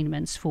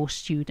assignments for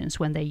students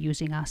when they're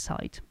using our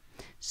site.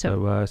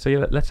 So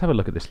yeah, let's have a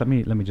look at this. Let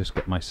me just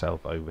get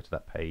myself over to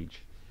that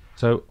page.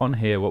 So on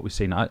here, what we've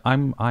seen,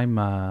 I'm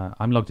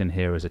logged in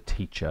here as a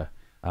teacher,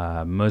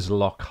 Ms.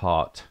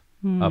 Lockhart.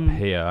 Up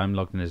here, I'm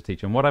logged in as a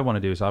teacher, and what I want to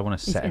do is I want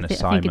to set an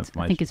assignment for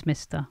my... I think it's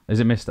Mr. Is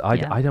it Mr?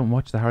 I don't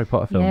watch the Harry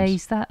Potter films. Yeah,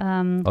 he's that...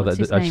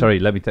 sorry,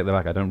 let me take that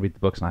back. I don't read the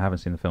books, and I haven't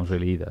seen the films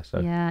really either. So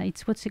yeah,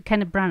 what's it,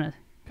 Kenneth Branagh.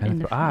 I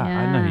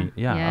know.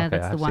 Yeah, okay,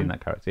 that's the I've one. seen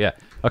that character. Yeah.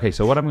 Okay,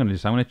 so what I'm going to do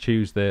is I'm going to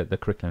choose the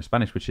curriculum in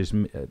Spanish, which is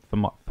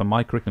for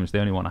my curriculum is the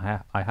only one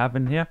I have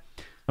in here,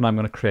 and I'm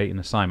going to create an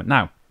assignment.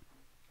 Now,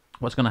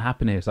 what's going to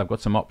happen is I've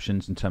got some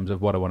options in terms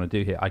of what I want to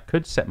do here. I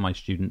could set my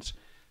students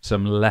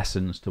some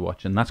lessons to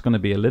watch, and that's going to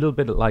be a little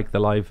bit like the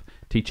live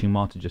teaching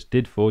Marta just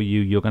did for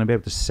you. You're going to be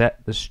able to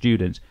set the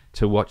students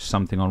to watch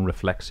something on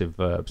reflexive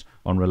verbs,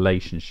 on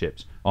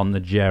relationships, on the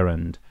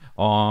gerund,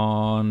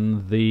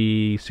 on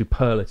the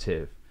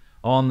superlative,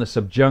 on the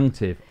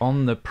subjunctive,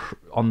 on the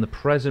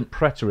present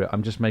preterite.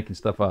 I'm just making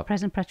stuff up.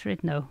 Present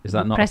preterite, no. Is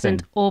that not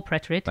present a thing? or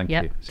preterite? Thank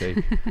yep. you.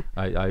 See,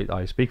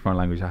 I speak foreign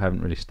language. I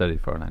haven't really studied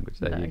foreign language.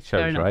 There No, you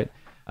fair chose, enough. right?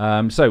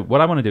 So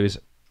what I want to do is,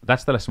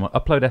 that's the lesson one.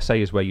 Upload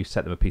essay is where you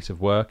set them a piece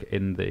of work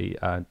in the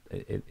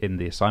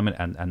assignment,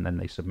 and then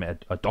they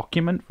submit a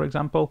document, for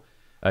example.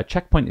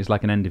 Checkpoint is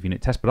like an end of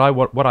unit test, but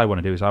what I want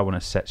to do is I want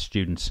to set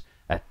students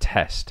a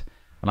test,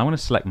 and I want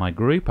to select my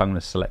group. I'm going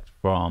to select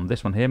from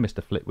this one here,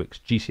 Mr. Flitwick's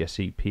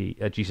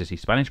GCSE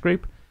Spanish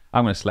group.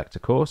 I'm going to select a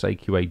course,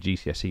 AQA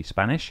GCSE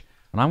Spanish,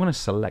 and I'm going to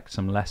select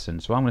some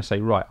lessons. So I'm going to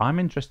say, right, I'm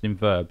interested in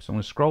verbs. So I'm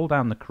going to scroll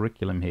down the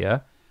curriculum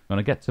here. I'm going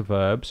to get to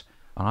verbs.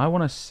 And I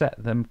want to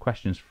set them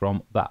questions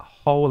from that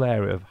whole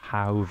area of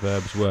how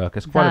verbs work.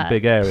 It's quite a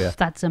big area.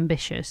 That's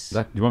ambitious.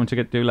 Do you want me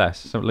to do less?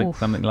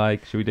 Something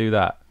like, should we do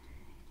that?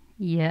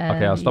 Yeah.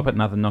 Okay, I'll stop at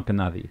nada, nunca,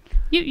 nadie.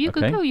 You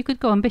could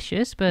go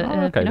ambitious, but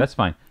okay, that's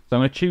fine. So I'm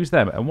going to choose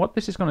them. And what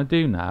this is going to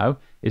do now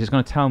is it's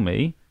going to tell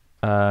me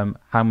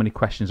how many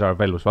questions are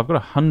available. So I've got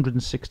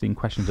 116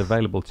 questions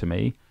available to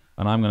me,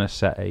 and I'm going to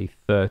set a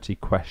 30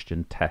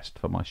 question test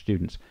for my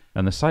students.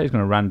 And the site is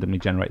going to randomly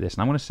generate this.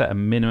 And I'm going to set a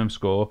minimum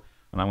score,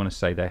 and I'm going to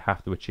say they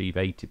have to achieve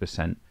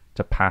 80%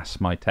 to pass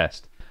my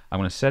test. I'm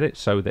going to set it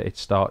so that it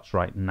starts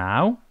right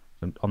now,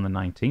 on the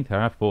 19th. I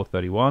have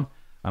 4:31,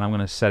 and I'm going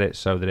to set it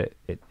so that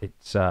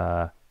it's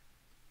I'm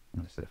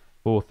going to set it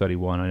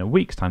 4:31. In a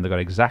week's time, they've got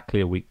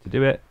exactly a week to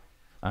do it,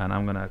 and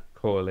I'm going to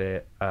call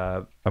it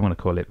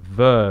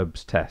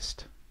verbs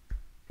test.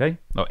 Okay,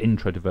 or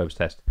intro to verbs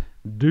test.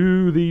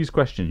 Do these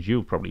questions.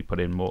 You'll probably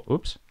put in more.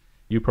 Oops,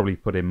 you probably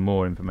put in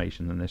more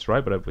information than this,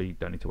 right? But we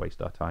don't need to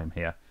waste our time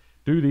here.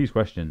 Do these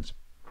questions.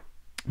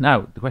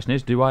 Now, the question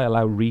is, do I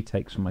allow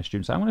retakes from my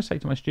students? I want to say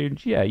to my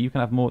students, yeah, you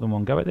can have more than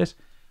one go at this,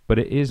 but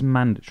it is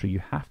mandatory.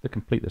 You have to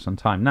complete this on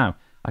time. Now,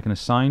 I can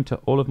assign to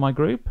all of my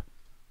group,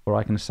 or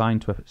I can assign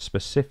to a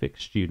specific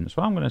student.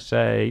 So I'm going to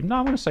say, no,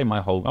 I want to say I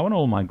want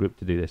all my group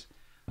to do this,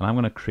 and I'm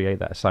going to create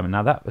that assignment.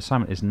 Now, that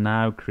assignment is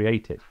now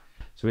created.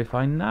 So if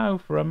I now,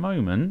 for a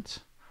moment,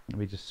 let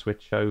me just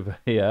switch over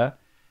here.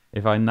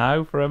 If I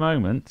now, for a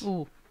moment,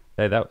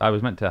 I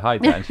was meant to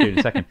hide that and shoot in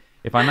a second.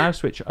 If I now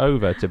switch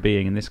over to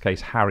being, in this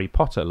case, Harry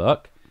Potter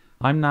look,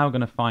 I'm now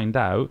going to find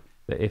out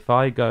that if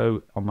I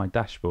go on my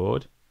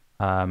dashboard,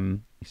 you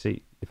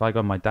see, if I go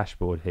on my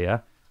dashboard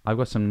here, I've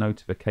got some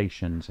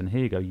notifications, and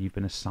here you go. You've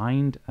been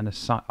assigned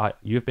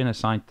you've been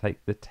assigned to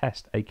take the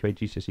test, AQA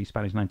GCSE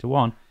Spanish 9 to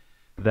 1.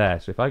 There.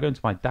 So if I go into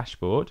my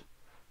dashboard,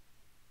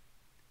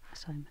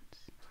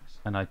 assignments,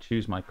 and I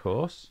choose my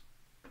course.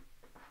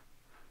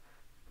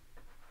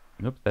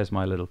 Oops, there's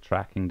my little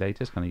tracking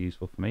data. It's kind of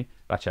useful for me.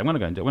 Actually, I'm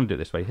going to do it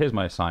this way. Here's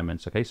my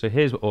assignments. Okay, so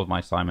here's all of my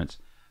assignments.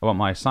 I want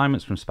my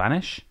assignments from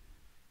Spanish,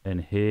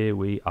 and here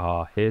we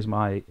are. Here's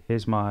my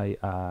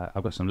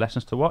I've got some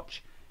lessons to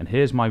watch, and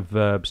here's my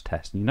verbs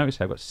test. And you notice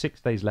I've got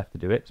 6 days left to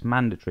do it. It's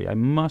mandatory. I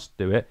must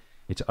do it.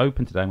 It's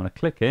open today. I'm going to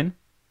click in.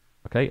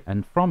 Okay,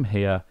 and from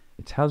here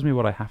it tells me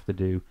what I have to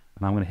do,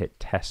 and I'm going to hit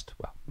test.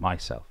 Well,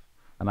 myself,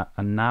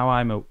 and now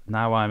I'm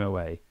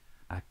away.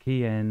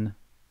 Aquí en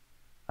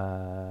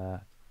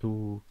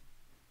tú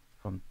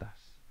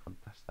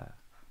contaste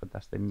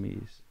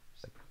mis.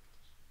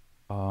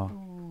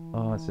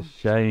 Oh, it's a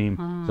shame.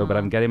 So, but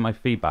I'm getting my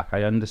feedback.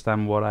 I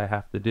understand what I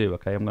have to do.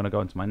 Okay, I'm going to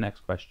go on to my next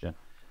question.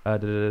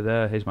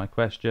 Here's my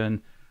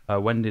question.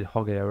 When did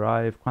Jorge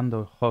arrive?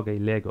 Cuando Jorge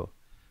llegó?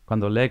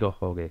 Cuando llegó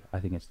Jorge? I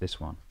think it's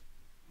this one.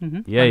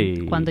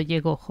 Yay. Cuando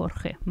llegó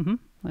Jorge. Muy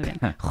bien.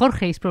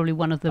 Jorge is probably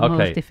one of the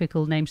most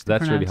difficult names to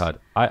pronounce. That's really hard.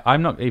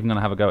 I'm not even going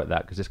to have a go at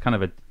that, because it's kind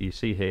of you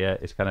see here,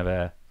 it's kind of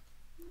a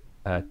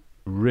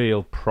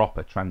real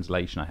proper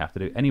translation I have to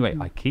do. Anyway,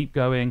 I keep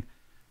going,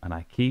 and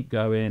I keep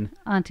going.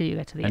 Until you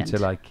get to the end.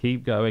 Until I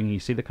keep going. You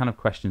see the kind of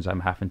questions I'm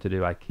having to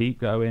do. I keep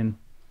going.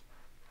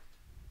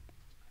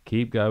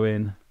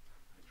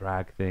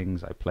 Drag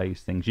things, I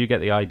place things. You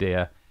get the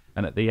idea.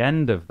 And at the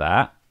end of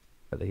that,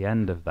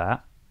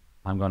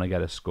 I'm going to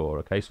get a score.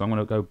 Okay, so I'm going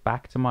to go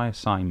back to my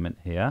assignment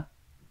here.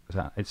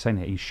 It's saying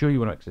here, are you sure you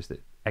want to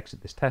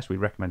exit this test? We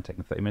recommend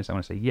taking 30 minutes. I'm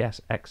going to say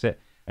yes, exit,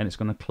 and it's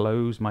going to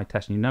close my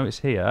test. And you notice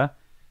here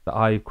that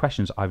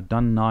I've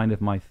done 9 of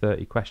my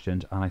 30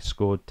 questions, and I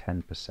scored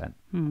 10%.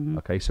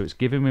 Okay, so it's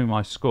giving me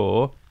my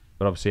score,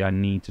 but obviously I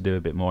need to do a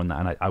bit more than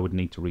that, and I would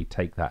need to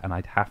retake that, and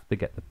I'd have to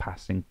get the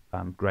passing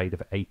grade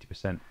of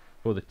 80%.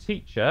 For the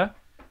teacher,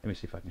 let me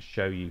see if I can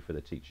show you for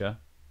the teacher.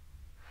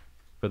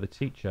 For the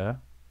teacher,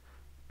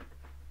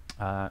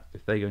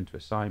 if they go into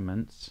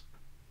assignments,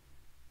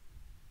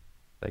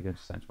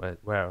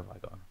 where have I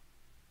gone?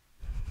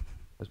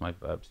 Where's my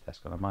verbs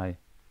test gone? Am I...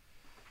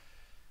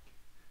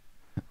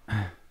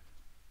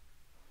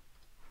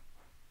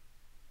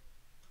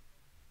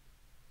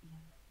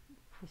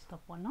 This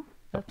top one, no?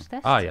 Verbs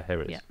test? Ah, yeah,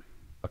 here it is. Yeah.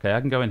 Okay,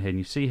 I can go in here, and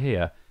you see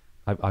here,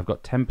 I've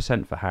got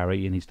 10% for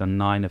Harry, and he's done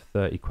 9 of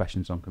 30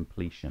 questions on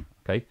completion.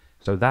 Okay,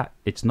 so that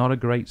it's not a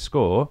great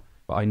score,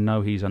 but I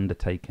know he's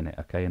undertaken it.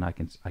 Okay, and I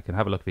can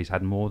have a look if he's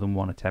had more than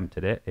one attempt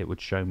at it. It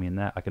would show me in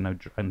there. I can know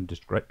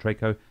just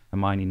Draco,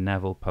 Hermione,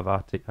 Neville,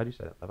 Parvati. How do you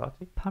say that?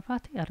 Parvati?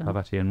 Parvati, I don't know.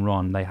 Parvati and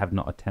Ron. They have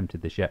not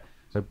attempted this yet.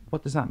 So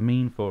what does that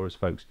mean for us,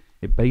 folks?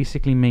 It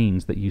basically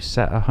means that you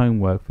set a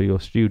homework for your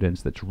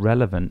students that's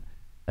relevant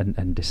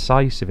and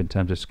decisive in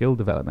terms of skill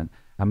development.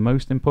 And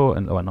most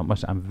important, or not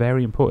most, and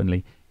very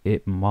importantly,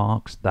 it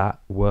marks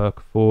that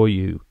work for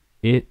you.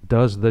 It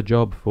does the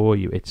job for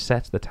you. It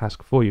sets the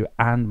task for you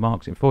and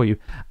marks it for you.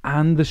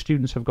 And the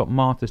students have got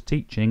martyrs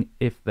teaching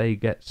if they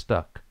get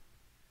stuck.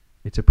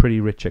 It's a pretty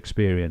rich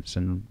experience,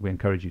 and we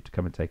encourage you to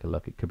come and take a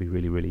look. It could be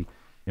really, really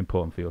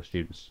important for your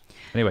students.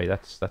 Anyway,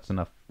 that's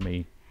enough for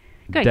me.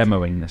 Great.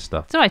 Demoing this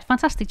stuff. It's all right,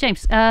 fantastic,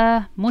 James.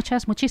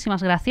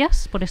 Muchísimas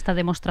gracias por esta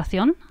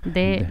demostración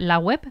de la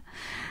web.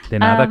 De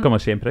nada, como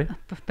siempre.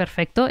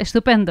 Perfecto,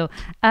 estupendo.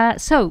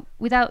 So,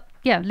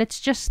 let's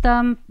just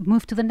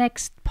move to the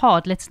next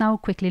part. Let's now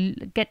quickly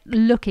get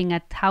looking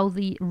at how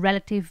the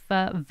relative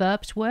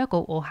verbs work,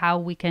 or how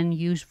we can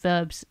use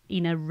verbs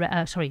in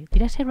a... sorry,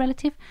 did I say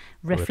relative?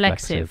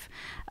 Reflexive.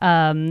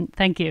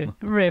 Thank you.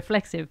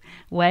 Reflexive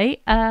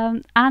way.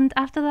 And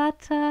after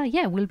that,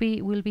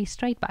 we'll be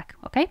straight back.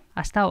 Okay?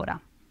 Hasta ahora.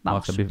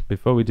 Vamos. Martha,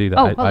 before we do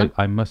that,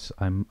 I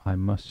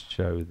must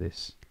show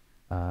this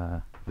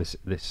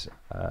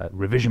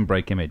revision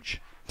break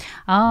image.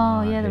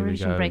 Oh, the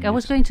revision break. I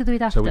was going to do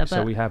it after.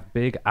 So we have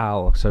Big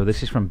Al. So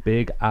this is from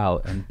Big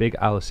Al, and Big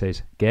Al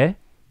says, ¿Qué?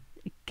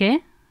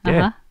 ¿Qué?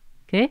 ¿Qué?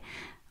 ¿Qué?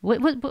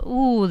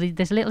 Ooh,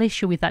 there's a little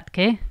issue with that.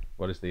 ¿Qué?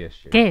 What is the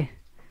issue? ¿Qué?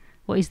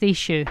 What is the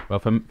issue? Well,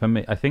 for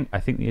me, I think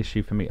the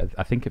issue for me,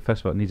 I think it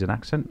first of all it needs an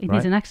accent. It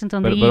needs an accent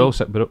on the E.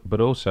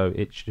 But also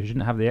it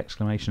shouldn't have the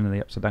exclamation and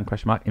the upside down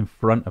question mark in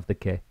front of the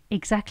 ¿Qué?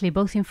 Exactly,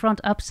 both in front,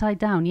 upside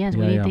down. Yes,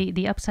 we need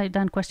the upside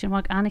down question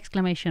mark and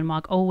exclamation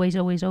mark always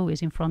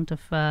in front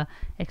of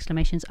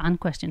exclamations and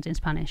questions in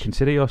Spanish.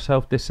 Consider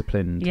yourself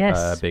disciplined,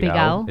 yes, Big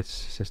Al.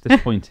 It's just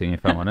disappointing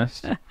if I'm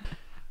honest.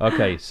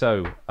 Okay,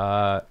 so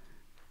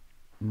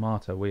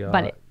Marta, we are.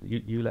 Vale.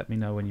 You let me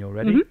know when you're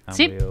ready.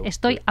 Sí,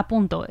 estoy a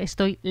punto,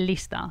 estoy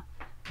lista.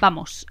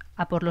 Vamos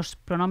a por los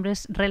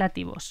pronombres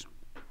relativos.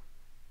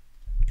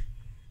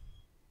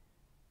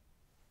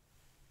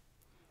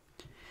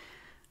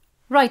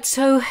 Right,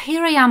 so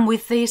here I am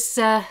with this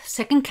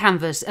second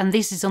canvas, and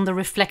this is on the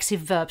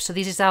reflexive verbs. So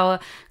this is our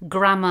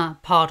grammar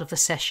part of the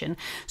session.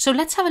 So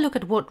let's have a look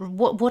at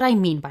what I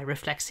mean by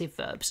reflexive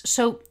verbs.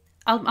 So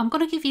I'm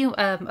going to give you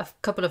a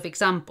couple of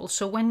examples.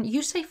 So when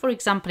you say, for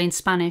example, in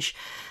Spanish,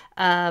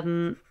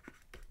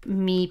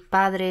 mi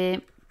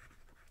padre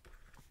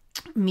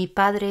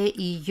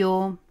y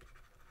yo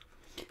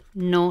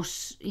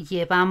nos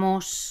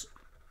llevamos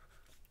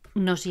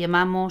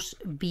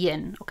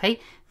bien, okay?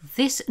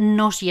 This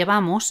nos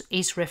llevamos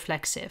is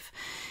reflexive.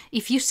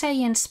 If you say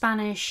in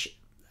Spanish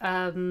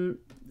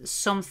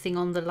something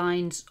on the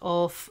lines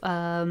of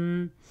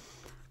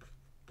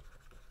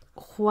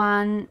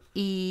Juan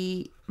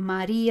y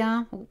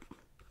María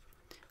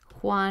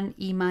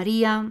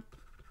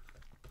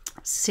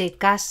se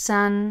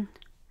casan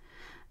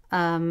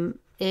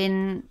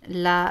en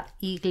la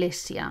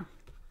iglesia.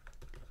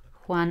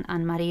 Juan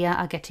and Maria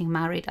are getting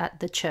married at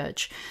the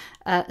church.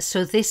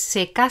 So this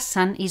se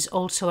casan is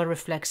also a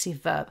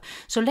reflexive verb.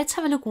 So let's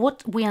have a look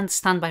what we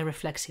understand by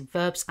reflexive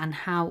verbs and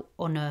how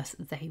on earth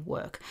they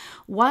work.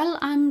 While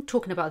I'm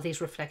talking about these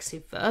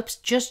reflexive verbs,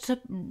 just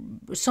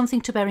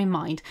something to bear in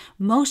mind.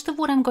 Most of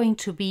what I'm going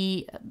to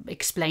be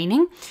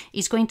explaining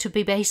is going to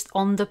be based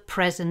on the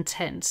present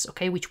tense,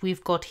 okay, which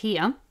we've got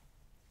here.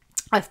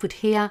 I've put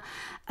here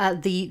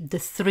the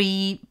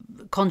three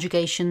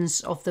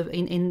conjugations of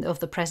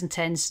the present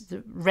tense,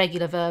 the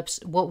regular verbs,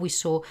 what we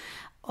saw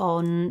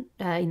on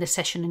in the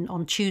session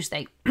on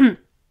Tuesday.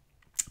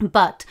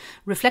 But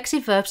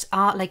reflexive verbs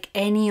are like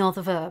any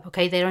other verb,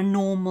 okay? They're a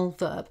normal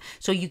verb,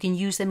 so you can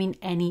use them in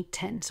any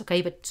tense,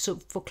 okay? But so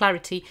for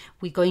clarity,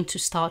 we're going to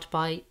start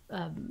by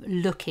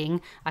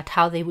looking at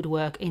how they would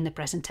work in the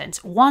present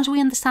tense. Once we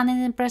understand it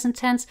in the present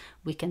tense,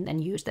 we can then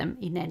use them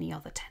in any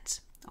other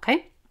tense,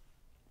 okay?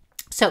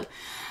 So,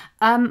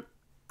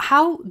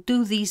 how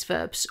do these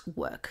verbs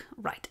work?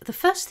 Right, the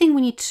first thing we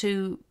need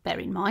to bear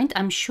in mind,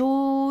 I'm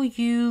sure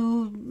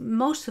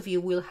most of you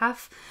will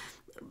have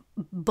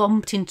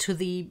bumped into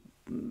the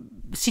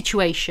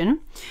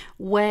situation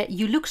where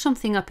you look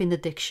something up in the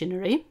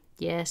dictionary.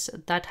 Yes,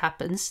 that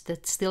happens.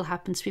 That still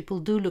happens. People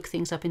do look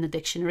things up in the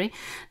dictionary.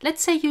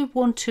 Let's say you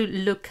want to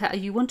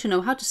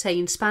know how to say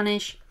in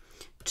Spanish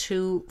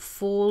to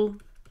fall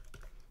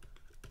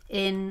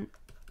in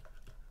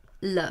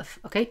love,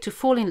 okay? To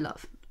fall in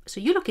love. So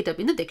you look it up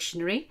in the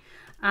dictionary,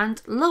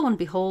 and lo and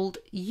behold,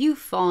 you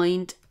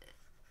find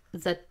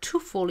that to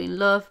fall in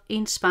love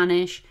in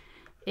Spanish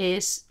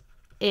is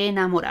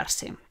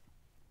enamorarse.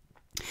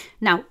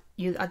 Now,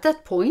 at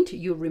that point,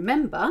 you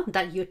remember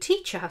that your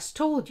teacher has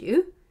told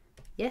you,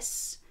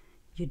 yes,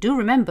 you do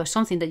remember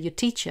something that your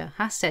teacher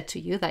has said to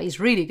you that is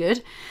really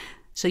good.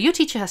 So your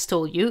teacher has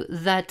told you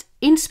that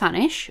in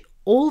Spanish,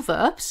 all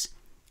verbs,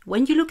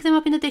 when you look them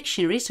up in the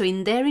dictionary, so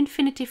in their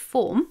infinitive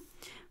form,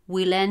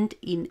 will end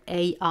in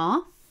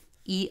AR,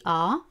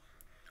 ER,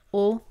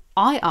 or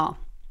IR.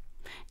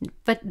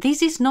 But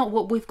this is not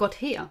what we've got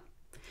here.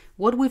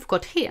 What we've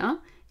got here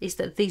is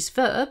that this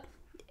verb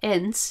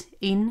ends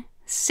in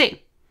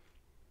se.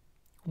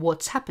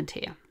 What's happened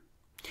here?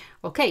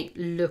 Okay,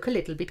 look a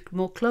little bit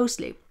more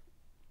closely.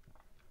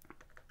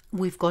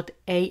 We've got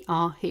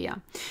AR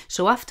here.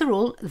 So after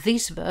all,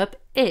 this verb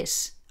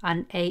is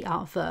an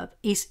AR verb,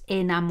 is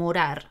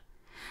enamorar.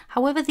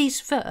 However, this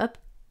verb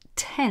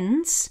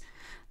tends,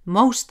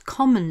 most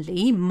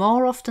commonly,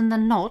 more often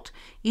than not,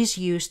 is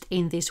used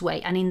in this way.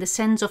 And in the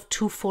sense of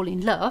to fall in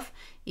love,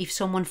 if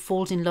someone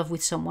falls in love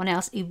with someone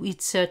else,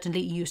 it's certainly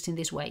used in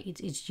this way.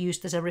 It's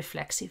used as a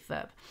reflexive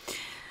verb.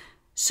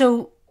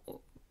 So,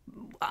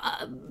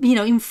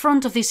 in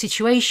front of this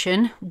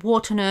situation,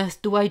 what on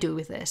earth do I do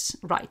with this?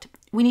 Right,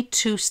 we need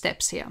 2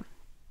 steps here.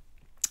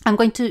 I'm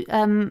going to,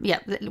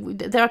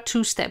 there are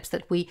 2 steps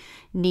that we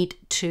need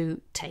to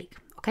take,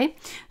 okay?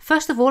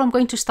 First of all, I'm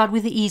going to start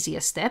with the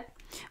easiest step,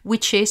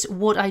 which is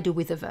what I do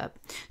with the verb.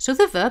 So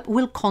the verb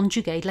will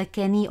conjugate like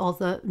any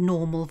other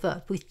normal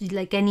verb,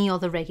 like any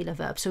other regular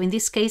verb. So in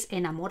this case,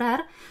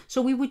 enamorar,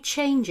 so we would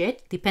change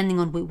it, depending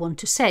on what we want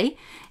to say,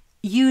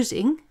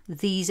 using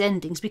these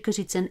endings because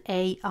it's an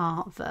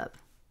AR verb,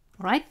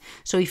 all right?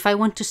 So if I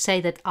want to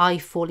say that I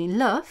fall in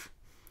love,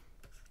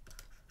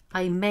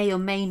 I may or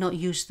may not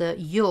use the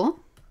yo,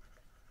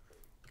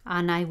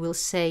 and I will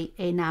say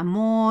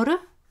enamor,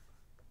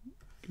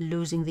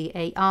 losing the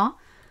AR,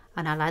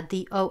 and I'll add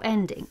the O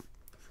ending.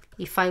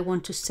 If I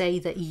want to say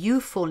that you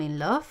fall in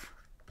love,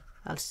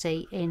 I'll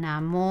say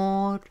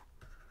enamor,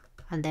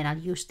 and then I'll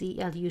use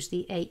the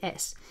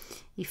AS.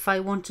 If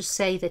I want to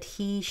say that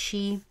he,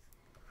 she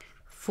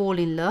fall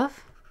in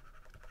love,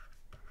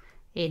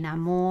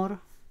 enamor,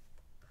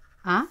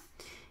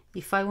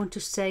 if I want to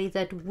say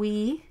that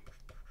we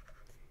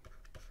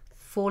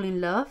fall in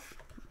love,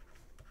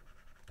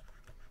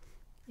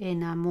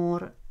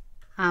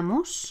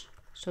 enamoramos.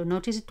 So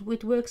notice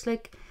it works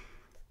like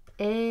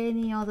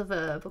any other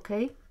verb,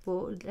 okay?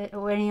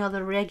 Or any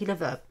other regular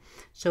verb.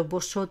 So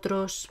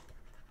vosotros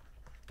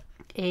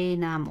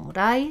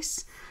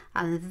enamoráis,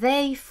 and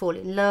they fall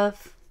in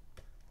love.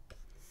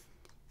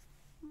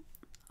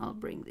 I'll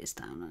bring this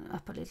down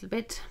up a little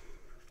bit.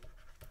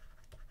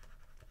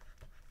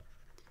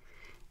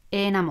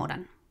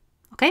 Enamoran.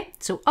 Okay,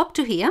 so up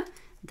to here,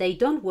 they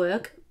don't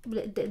work.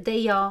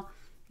 They are,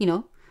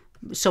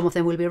 some of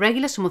them will be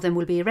regular, some of them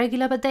will be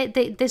irregular, but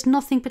there's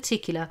nothing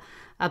particular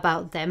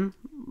about them,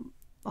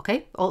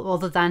 okay,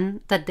 other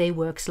than that they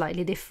work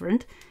slightly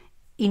different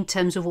in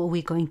terms of what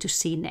we're going to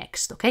see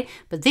next, okay?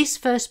 But this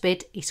first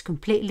bit is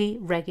completely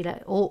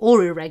regular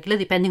or irregular,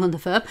 depending on the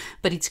verb,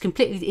 but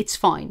it's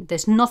fine.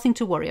 There's nothing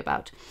to worry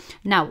about.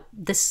 Now,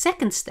 the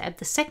second step,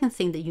 the second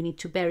thing that you need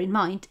to bear in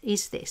mind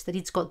is this, that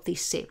it's got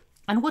this se.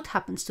 And what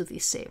happens to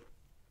this se?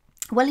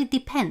 Well, it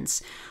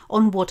depends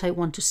on what I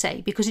want to say,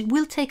 because it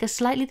will take a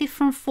slightly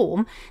different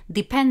form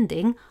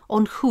depending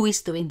on who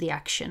is doing the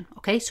action,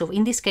 okay? So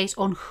in this case,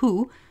 on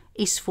who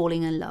is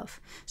falling in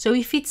love. So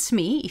if it's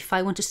me, if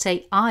I want to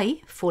say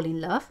I fall in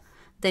love,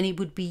 then it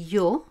would be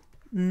yo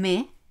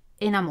me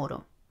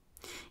enamoro.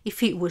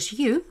 If it was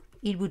you,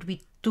 it would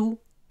be tú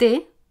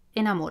te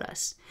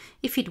enamoras.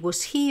 If it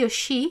was he or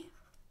she,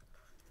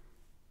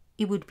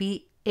 it would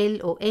be él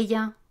o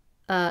ella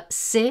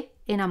se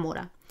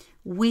enamora.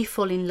 We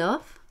fall in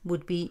love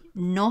would be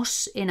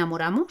nos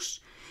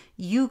enamoramos.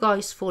 You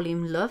guys fall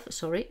in love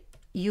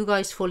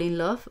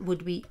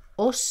would be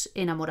os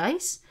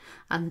enamoráis,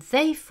 and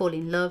they fall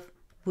in love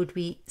would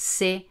be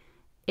se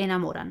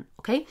enamoran,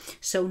 okay?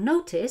 So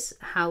notice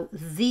how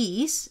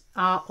these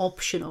are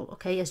optional,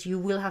 okay? As you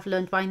will have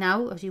learned by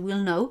now, as you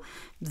will know,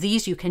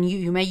 these you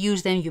may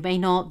use them, you may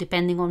not,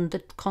 depending on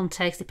the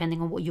context,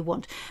 depending on what you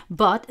want.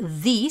 But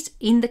these,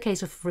 in the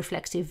case of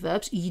reflexive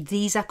verbs,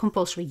 these are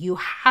compulsory. You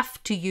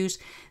have to use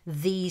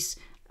these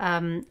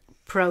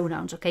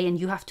pronouns, okay? And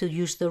you have to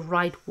use the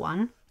right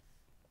one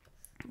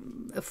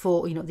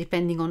for,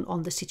 depending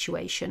on the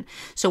situation.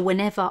 So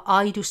whenever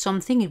I do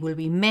something, it will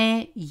be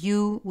me,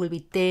 you will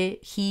be te,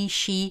 he,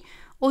 she,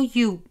 or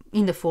you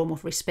in the form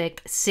of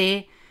respect,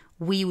 se,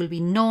 we will be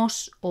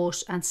nos,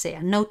 os, and se.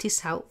 And notice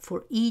how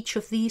for each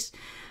of these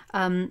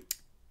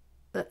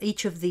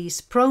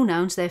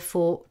pronouns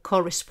therefore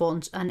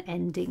corresponds an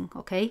ending,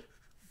 okay?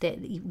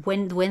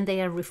 When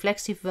they are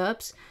reflexive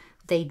verbs,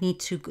 they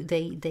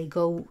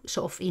go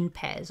sort of in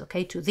pairs,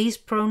 okay? To this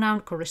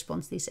pronoun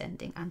corresponds this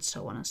ending, and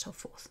so on and so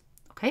forth,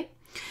 okay?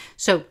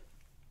 So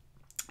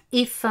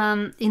if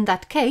in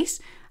that case,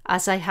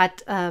 as I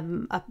had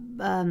up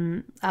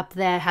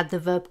there, I had the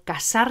verb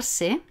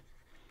casarse,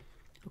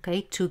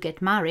 okay, to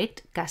get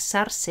married,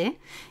 casarse.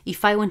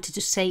 If I wanted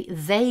to say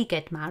they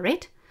get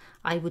married,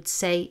 I would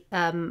say,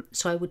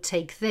 so I would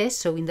take this.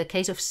 So in the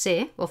case of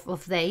se,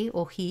 of they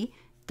or he,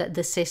 that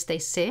the se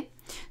stays se.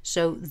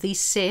 So this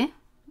se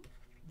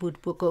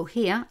would go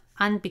here,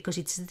 and because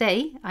it's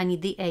they, I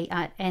need the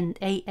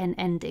an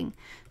ending.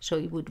 So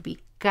it would be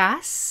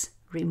cas,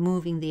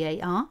 removing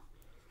the ar,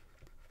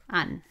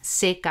 and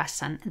se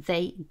casan,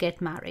 they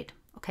get married.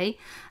 Okay,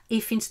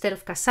 if instead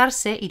of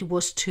casarse it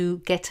was to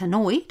get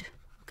annoyed,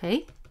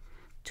 okay,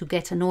 to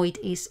get annoyed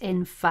is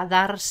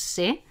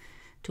enfadarse,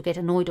 to get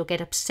annoyed or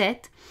get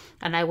upset,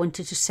 and I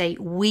wanted to say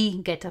we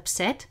get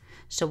upset,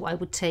 so I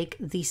would take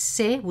the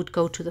se would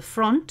go to the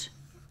front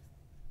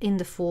in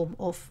the form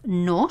of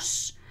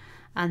nos,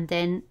 and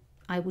then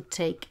I would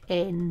take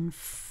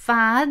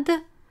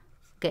enfad,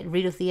 get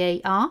rid of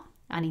the ar,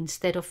 and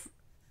instead of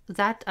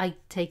that I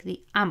take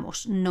the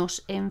amos, nos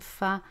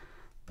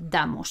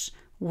enfadamos,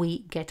 we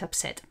get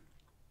upset.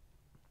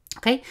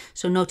 Okay,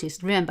 so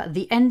notice, remember,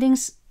 the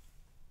endings,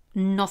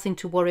 nothing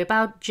to worry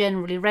about,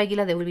 generally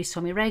regular. There will be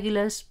some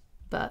irregulars,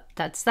 but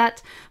that's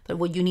that. But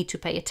what you need to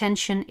pay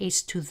attention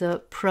is to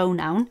the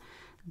pronoun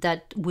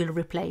that will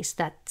replace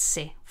that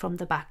se from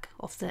the back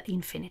of the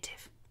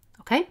infinitive.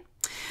 Okay,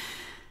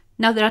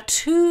 now there are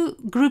two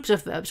groups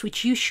of verbs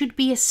which you should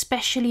be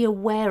especially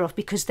aware of,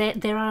 because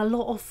there are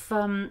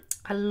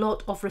a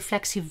lot of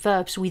reflexive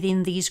verbs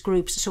within these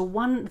groups. So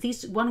one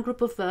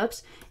group of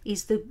verbs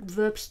is the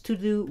verbs to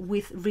do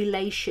with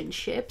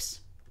relationships.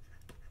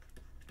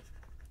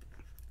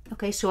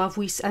 Okay, so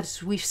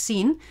as we've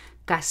seen,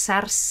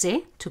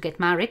 casarse, to get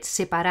married,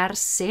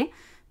 separarse,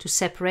 to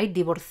separate,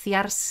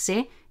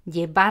 divorciarse,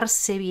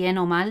 llevarse bien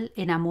o mal,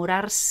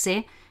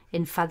 enamorarse,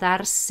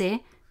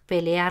 enfadarse,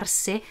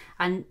 pelearse.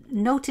 And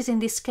notice in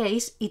this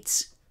case,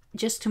 it's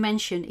just to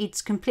mention,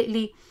 it's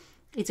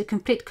a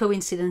complete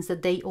coincidence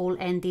that they all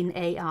end in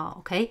AR,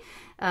 okay?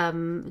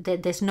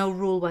 There's no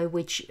rule by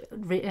which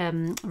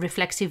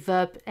reflexive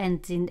verb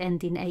ends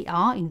in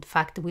AR. In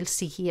fact, we'll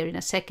see here in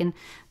a second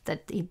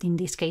that in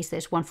this case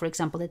there's one, for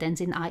example, that ends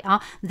in IR.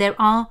 There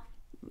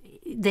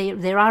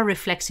are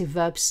reflexive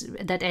verbs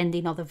that end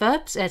in other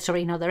verbs,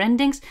 in other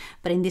endings,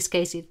 but in this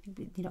case,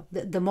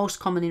 the most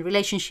common in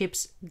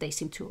relationships, they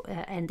seem to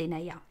end in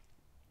AR.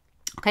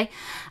 Okay,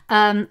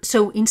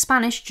 so in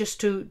Spanish,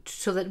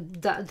 so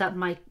that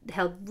might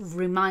help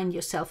remind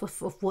yourself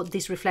of what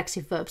these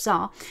reflexive verbs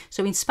are.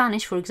 So in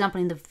Spanish, for example,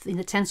 in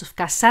the tense of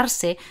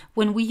casarse,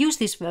 when we use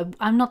this verb,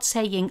 I'm not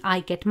saying I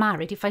get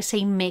married. If I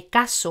say me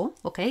caso,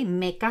 okay,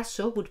 me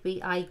caso would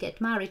be I get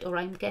married or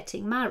I'm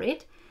getting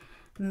married.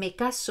 Me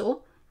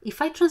caso,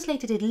 if I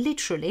translated it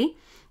literally,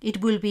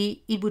 it would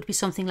be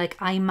something like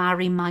I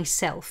marry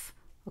myself.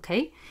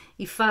 Okay,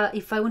 if I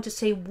want to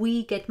say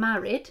we get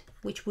married,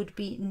 which would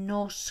be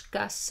nos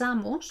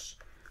casamos,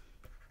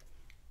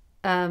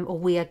 or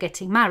we are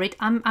getting married,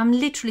 I'm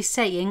literally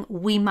saying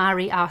we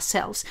marry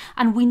ourselves,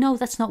 and we know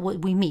that's not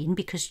what we mean,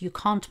 because you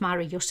can't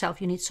marry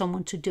yourself, you need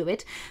someone to do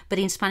it. But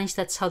in Spanish,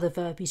 that's how the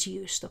verb is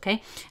used.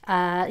 Okay,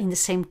 in the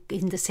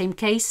same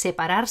case,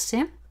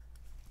 separarse.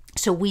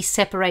 So we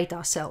separate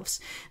ourselves.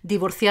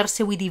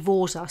 Divorciarse, we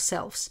divorce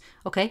ourselves.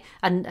 Okay,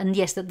 and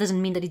yes, that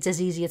doesn't mean that it's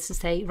as easy as to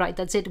say, right,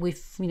 that's it. We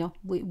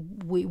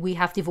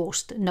have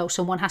divorced. No,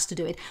 someone has to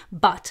do it.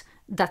 But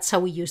that's how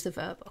we use the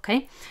verb.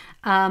 Okay,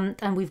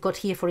 and we've got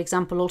here, for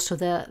example, also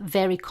the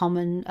very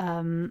common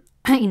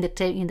in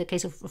the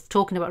case of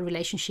talking about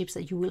relationships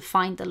that you will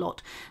find a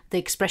lot, the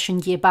expression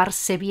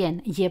llevarse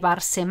bien,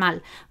 llevarse mal.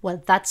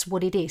 Well, that's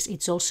what it is.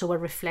 It's also a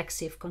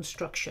reflexive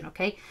construction.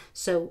 Okay,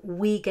 so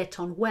we get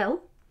on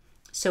well.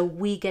 So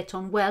we get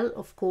on well,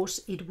 of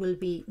course, it will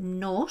be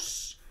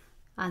nos,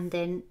 and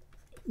then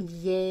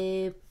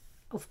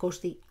of course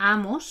the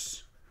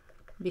amos,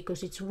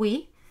 because it's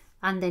we,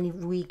 and then if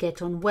we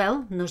get on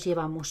well, nos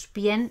llevamos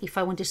bien. If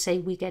I want to say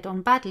we get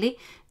on badly,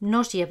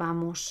 nos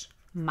llevamos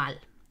mal.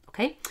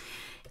 Okay?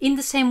 In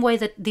the same way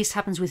that this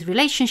happens with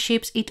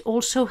relationships, it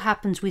also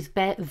happens with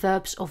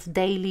verbs of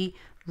daily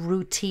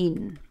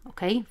routine.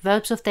 Okay?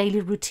 Verbs of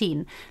daily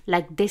routine,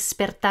 like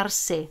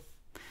despertarse,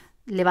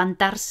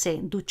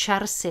 levantarse,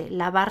 ducharse,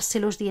 lavarse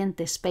los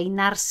dientes,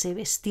 peinarse,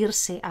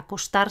 vestirse,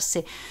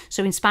 acostarse.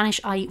 So in Spanish,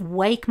 I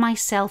wake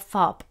myself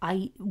up,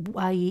 I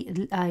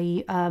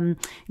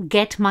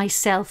get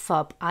myself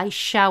up, I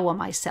shower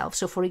myself.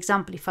 So for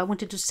example, if I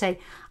wanted to say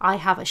I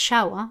have a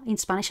shower, in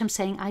Spanish I'm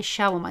saying I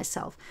shower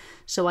myself.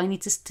 So I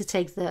need to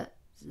take the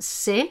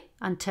se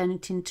and turn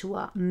it into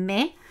a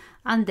me,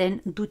 and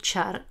then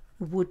duchar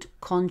would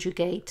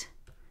conjugate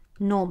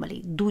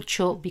normally.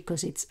 Ducho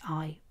because it's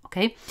I.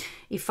 Okay,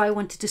 if I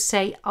wanted to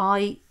say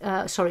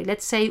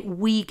let's say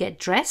we get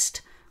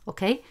dressed.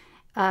 Okay,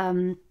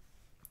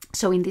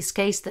 so in this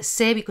case, the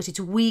se, because it's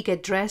we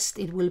get dressed,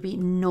 it will be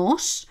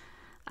nos,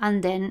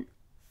 and then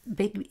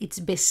it's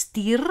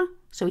vestir,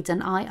 so it's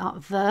an IR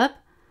verb,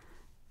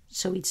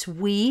 so it's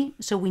we,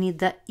 so we need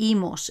the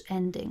imos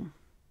ending.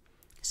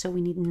 So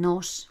we need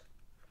nos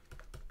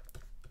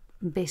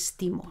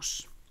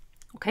vestimos.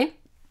 Okay.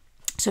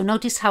 So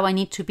notice how I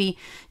need to be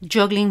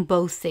juggling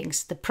both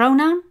things, the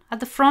pronoun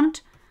at the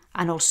front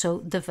and also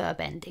the verb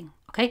ending.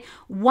 Okay,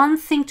 one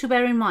thing to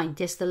bear in mind,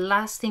 this is the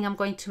last thing I'm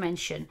going to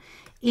mention,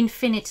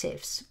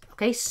 infinitives.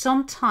 Okay,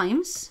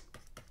 sometimes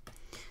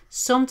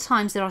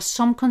there are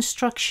some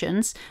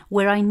constructions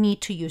where I need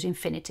to use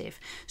infinitive.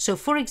 So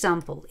for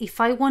example, if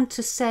I want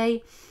to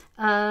say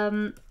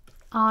I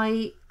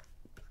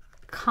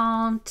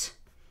can't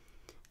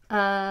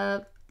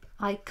have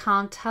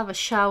a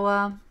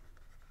shower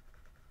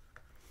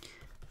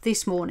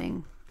this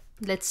morning.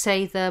 Let's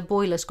say the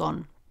boiler's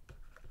gone.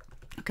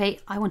 Okay,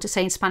 I want to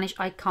say in Spanish,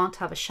 I can't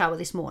have a shower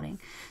this morning.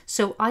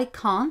 So I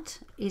can't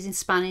is in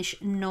Spanish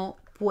no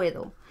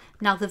puedo.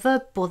 Now the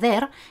verb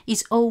poder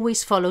is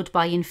always followed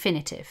by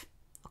infinitive.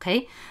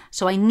 Okay,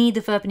 so I need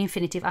the verb in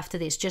infinitive after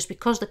this, just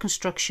because the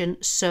construction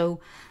so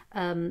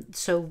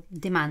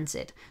demands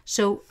it.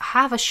 So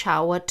have a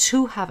shower,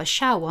 to have a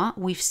shower,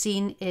 we've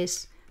seen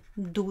is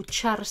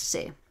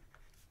ducharse.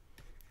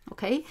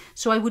 Okay,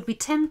 so I would be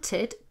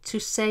tempted to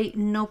say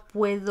no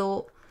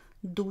puedo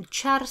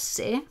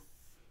ducharse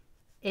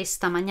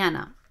esta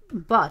mañana,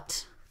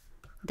 but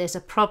there's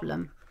a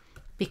problem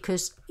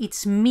because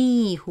it's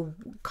me who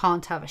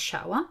can't have a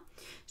shower.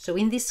 So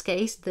in this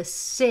case, the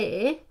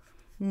se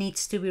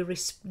needs to be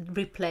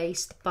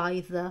replaced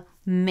by the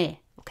me,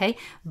 okay?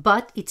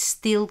 But it's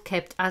still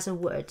kept as a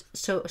word,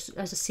 so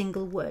as a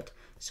single word.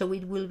 So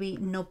it will be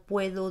no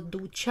puedo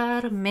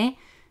ducharme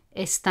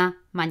esta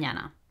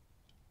mañana.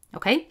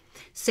 Okay,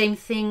 same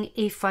thing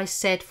if I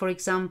said, for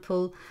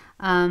example,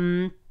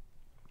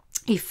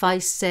 if I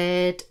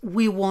said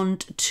we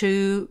want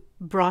to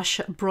brush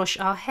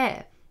our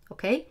hair.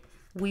 Okay,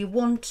 we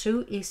want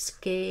to is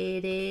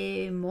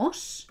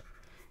queremos,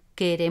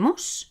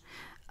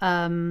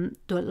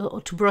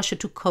 to brush or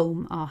to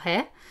comb our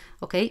hair.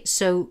 Okay,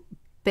 so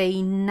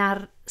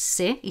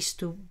peinarse is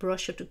to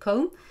brush or to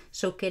comb.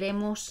 So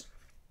queremos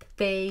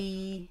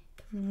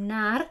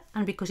peinar,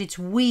 and because it's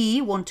we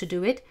want to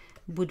do it,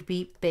 would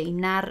be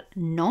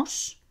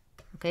peinarnos,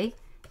 okay,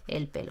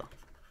 el pelo.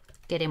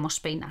 Queremos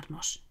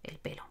peinarnos el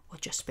pelo, or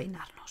just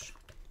peinarnos.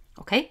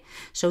 Okay,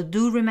 so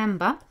do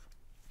remember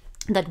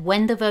that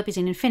when the verb is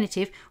in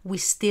infinitive, we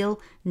still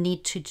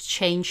need to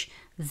change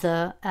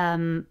the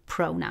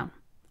pronoun.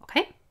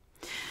 Okay,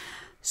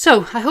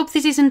 so I hope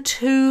this isn't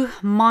too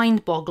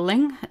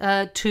mind-boggling.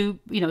 To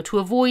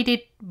avoid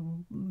it,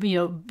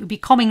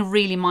 becoming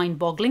really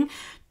mind-boggling.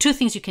 Two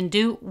things you can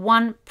do.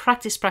 One,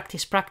 practice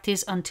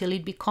until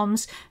it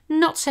becomes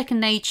not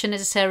second nature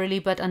necessarily,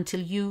 but until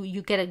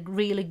you get a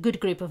really good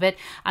grip of it.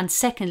 And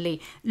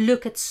secondly,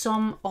 look at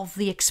some of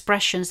the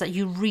expressions that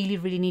you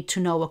really need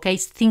to know. Okay,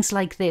 it's things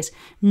like this: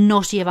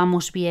 nos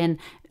llevamos bien,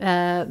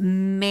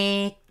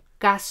 me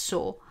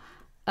caso,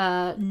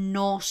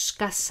 nos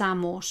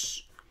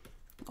casamos.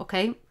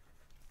 Okay,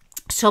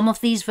 some of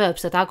these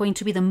verbs that are going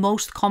to be the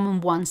most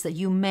common ones that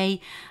you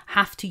may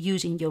have to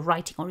use in your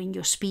writing or in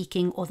your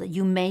speaking, or that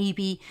you may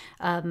be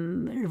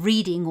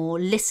reading or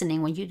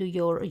listening when you do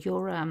your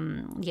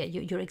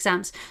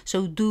exams.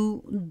 So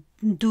do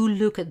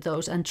look at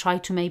those and try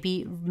to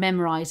maybe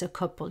memorize a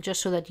couple,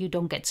 just so that you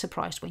don't get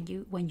surprised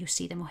when you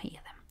see them or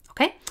hear them.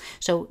 Okay,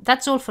 so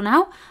that's all for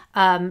now.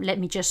 Let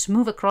me just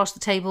move across the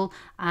table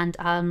and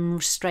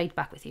I'm straight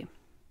back with you.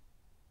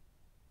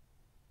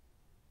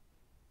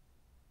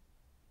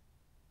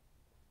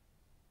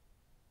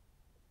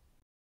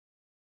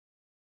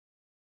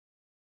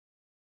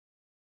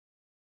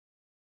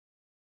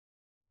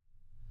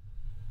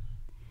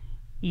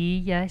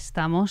 Y ya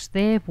estamos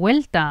de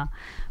vuelta.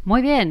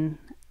 Muy bien.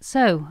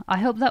 So, I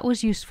hope that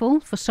was useful.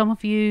 For some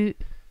of you,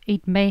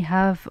 it may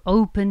have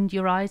opened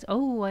your eyes.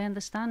 Oh, I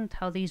understand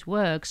how these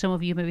work. Some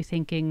of you may be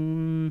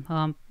thinking,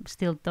 I'm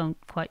not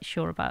quite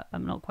sure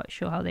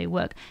how they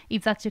work.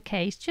 If that's the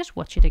case, just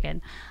watch it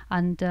again.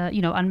 And,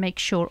 and make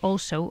sure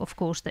also, of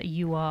course, that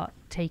you are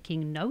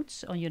taking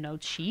notes on your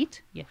note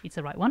sheet. Yeah, it's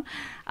the right one.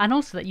 And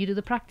also that you do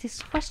the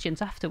practice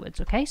questions afterwards,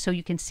 okay? So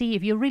you can see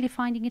if you're really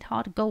finding it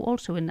hard, go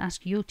also and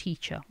ask your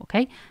teacher,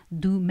 okay?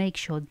 Do make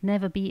sure,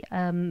 never be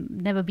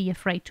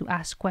afraid to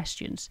ask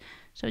questions.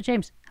 So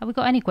James, have we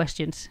got any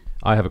questions?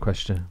 I have a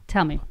question.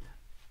 Tell me.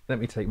 Let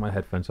me take my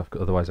headphones off,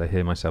 otherwise I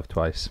hear myself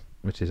twice,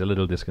 which is a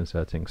little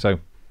disconcerting.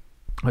 So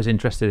I was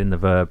interested in the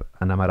verb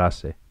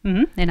enamorarse.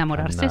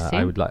 Enamorarse, sí.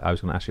 I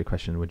was going to ask you a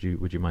question. Would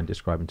you mind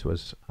describing to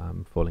us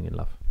falling in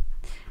love?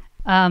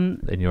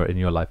 In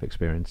your life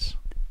experience.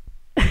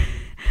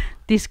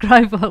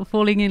 Describe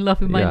falling in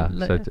love in my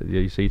life. So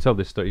you told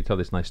this story. You told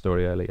this nice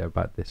story earlier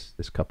about this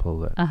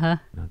couple that.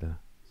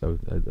 So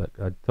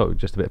I thought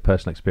just a bit of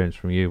personal experience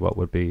from you.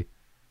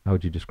 How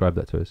would you describe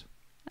that to us?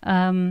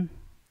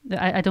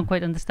 I don't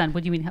quite understand.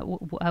 What do you mean?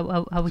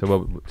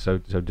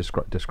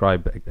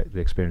 Describe the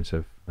experience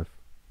of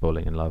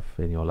falling in love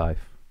in your life.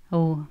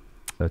 Oh.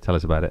 So tell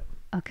us about it.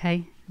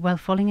 Okay. Well,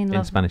 falling in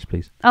love. In Spanish,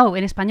 please. Oh,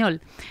 en español.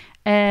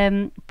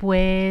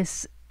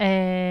 Pues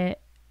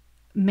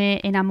me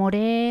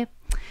enamoré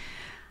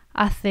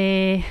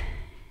hace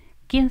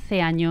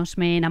 15 años.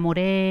 Me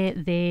enamoré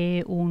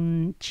de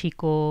un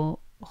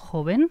chico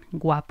joven,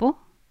 guapo,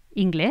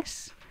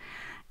 inglés,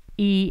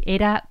 y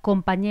era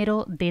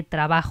compañero de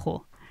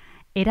trabajo.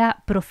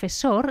 era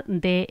profesor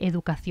de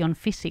educación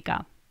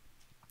física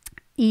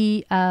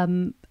y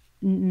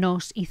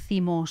nos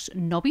hicimos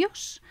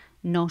novios,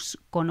 nos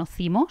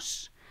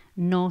conocimos,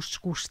 nos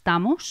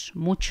gustamos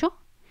mucho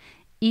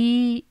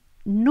y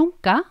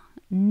nunca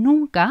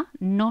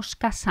nos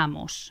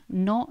casamos,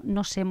 no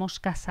nos hemos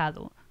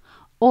casado.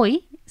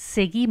 Hoy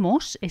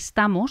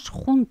estamos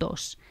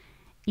juntos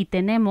y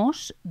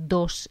tenemos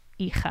 2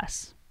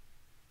 hijas.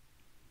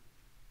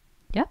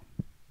 ¿Ya?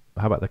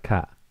 How about the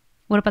cat?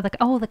 What about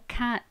the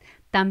cat?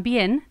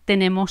 También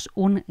tenemos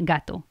un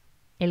gato.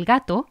 El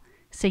gato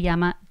se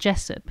llama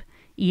Jessup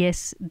y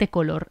es de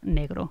color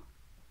negro.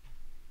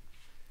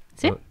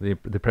 ¿Sí? So the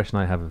impression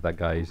I have of that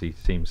guy is he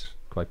seems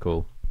quite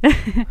cool.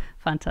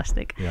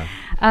 Fantastic. Yeah.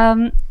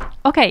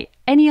 Okay.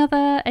 Any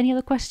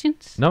other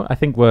questions? No, I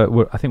think we're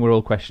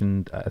all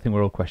questioned. I think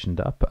we're all questioned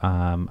up.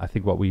 I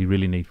think what we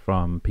really need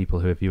from people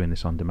who are viewing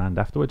this on demand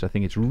afterwards, I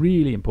think it's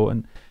really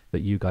important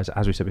that you guys,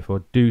 as we said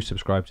before, do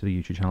subscribe to the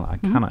YouTube channel. I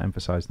cannot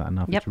emphasize that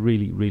enough. Yep. It's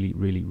really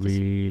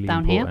down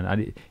important. Here.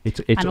 And it's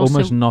And almost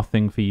also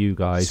nothing for you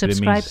guys, but it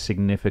subscribe- means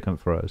significant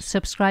for us.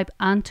 Subscribe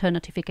and turn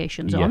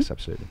notifications on. Yes,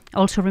 absolutely.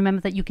 Also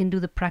remember that you can do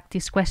the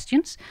practice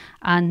questions,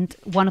 and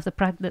one of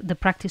the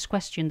practice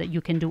question that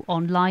you can do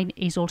online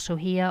is also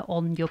here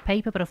on your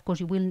paper, but of course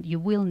you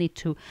will need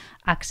to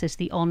access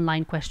the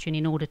online question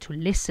in order to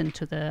listen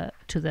to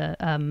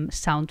the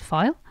sound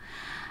file.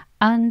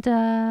 And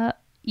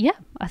yeah,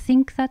 I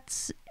think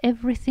that's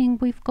everything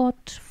we've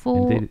got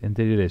for.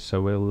 Indeed it is.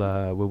 So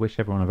we'll wish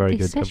everyone a very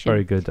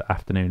session. good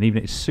afternoon.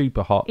 Even it's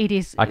super hot. It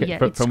is. From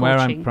it's where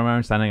scorching.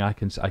 I'm standing, I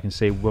can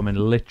see a woman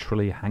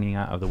literally hanging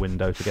out of the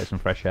window to get some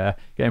fresh air,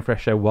 getting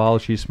fresh air while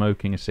she's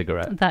smoking a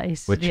cigarette.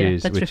 That's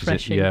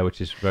refreshing. Which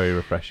is very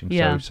refreshing.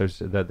 Yeah. So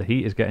the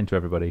heat is getting to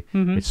everybody.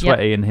 Mhm. It's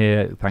sweaty in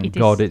here. Thank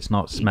God is it's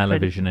not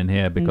smell-o-vision in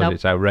here because Nope.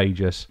 it's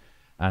outrageous.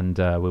 And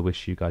we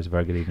wish you guys a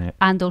very good evening.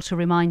 And also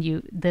remind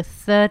you, the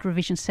 3rd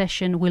revision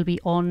session will be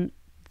on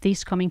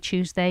this coming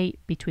Tuesday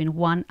between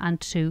 1 and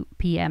 2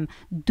 p.m.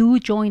 Do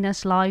join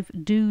us live.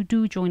 Do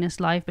join us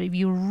live. But if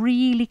you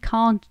really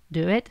can't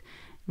do it,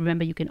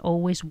 remember you can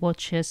always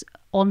watch us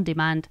on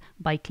demand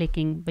by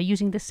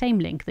using the same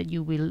link that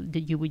you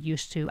would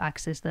use to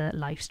access the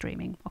live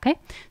streaming. Okay?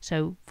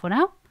 So for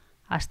now,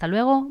 hasta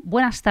luego,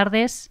 buenas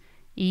tardes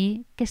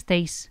y que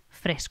estéis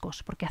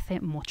frescos porque hace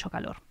mucho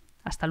calor.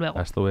 Hasta luego.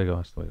 Hasta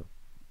luego.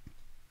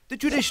 The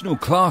traditional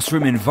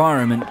classroom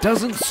environment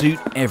doesn't suit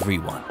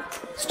everyone.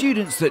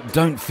 Students that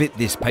don't fit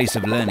this pace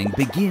of learning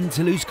begin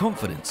to lose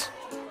confidence.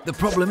 The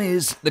problem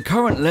is, the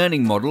current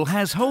learning model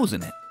has holes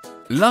in it.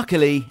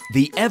 Luckily,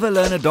 the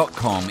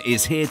EverLearner.com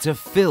is here to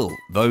fill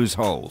those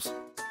holes.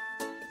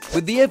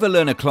 With the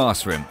EverLearner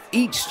Classroom,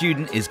 each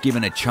student is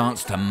given a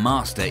chance to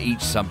master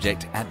each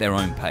subject at their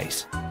own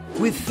pace.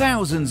 With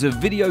thousands of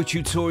video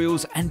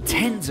tutorials and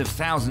tens of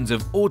thousands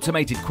of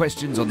automated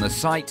questions on the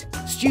site,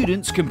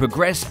 students can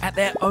progress at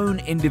their own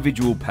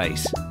individual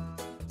pace.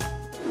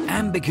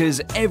 And because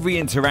every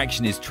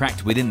interaction is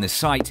tracked within the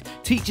site,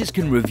 teachers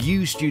can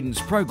review students'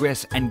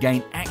 progress and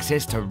gain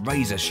access to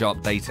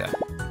razor-sharp data.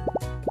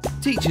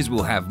 Teachers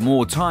will have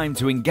more time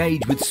to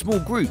engage with small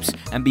groups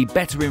and be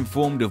better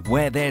informed of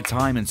where their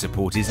time and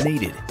support is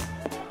needed.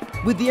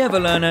 With the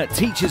EverLearner,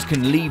 teachers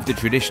can leave the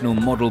traditional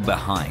model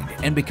behind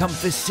and become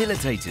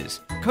facilitators,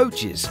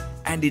 coaches,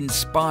 and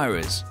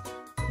inspirers.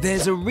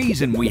 There's a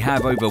reason we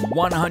have over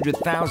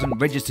 100,000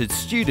 registered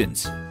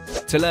students.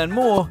 To learn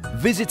more,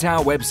 visit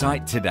our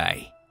website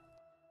today.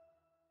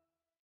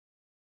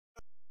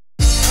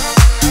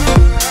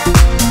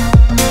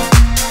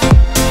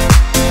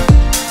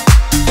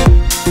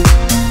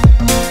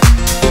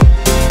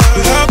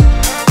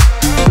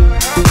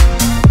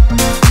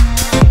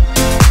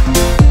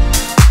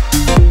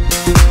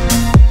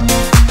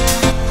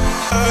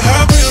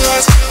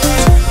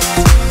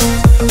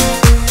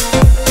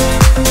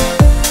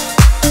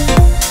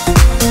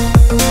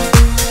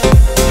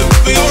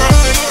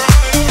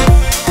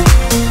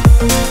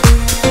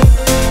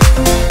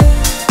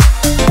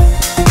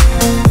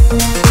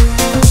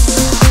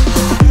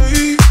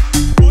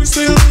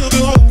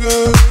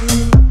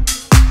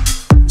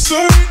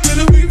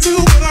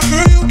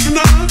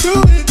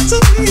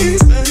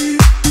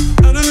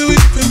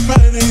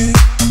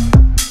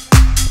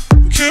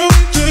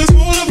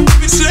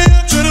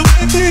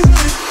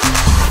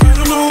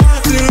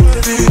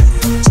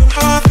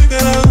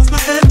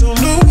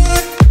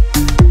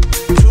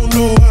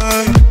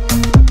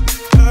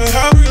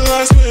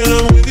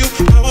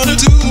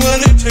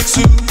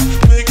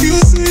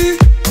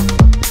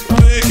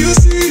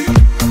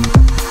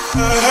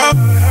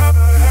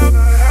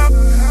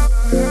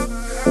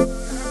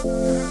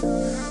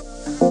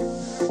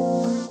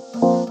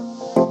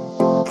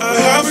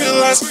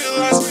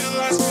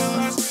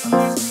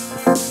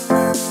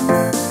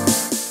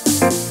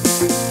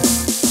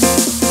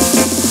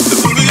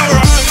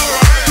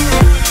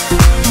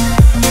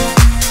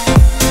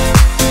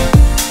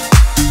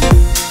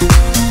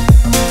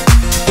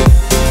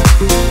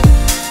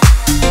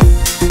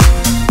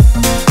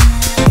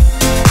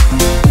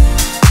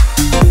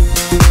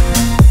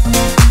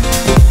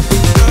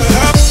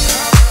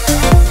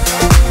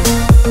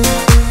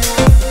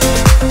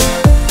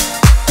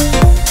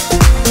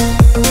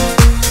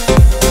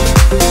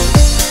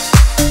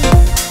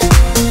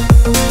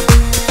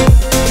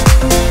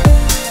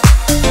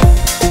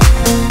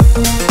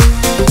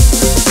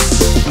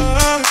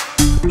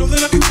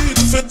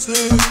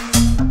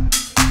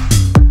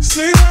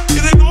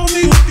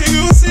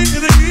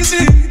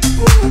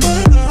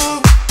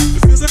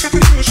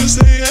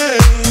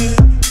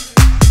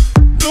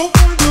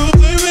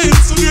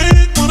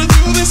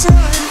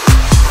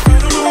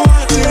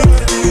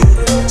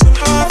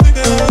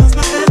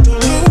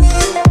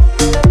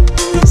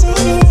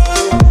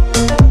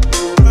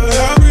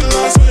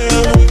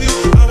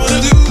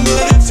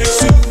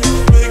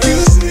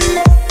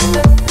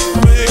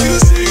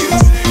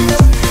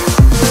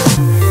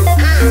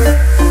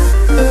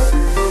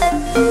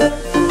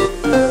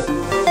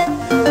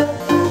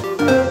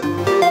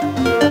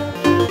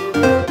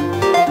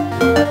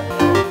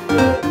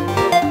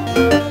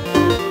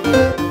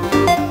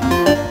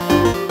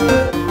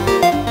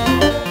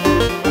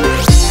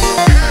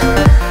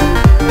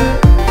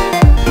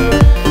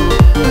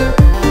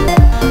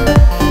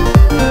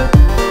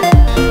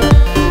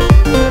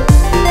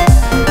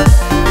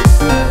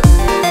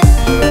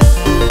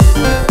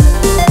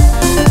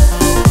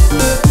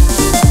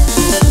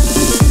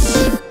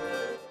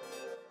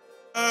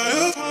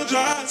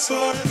 apologize for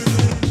everything.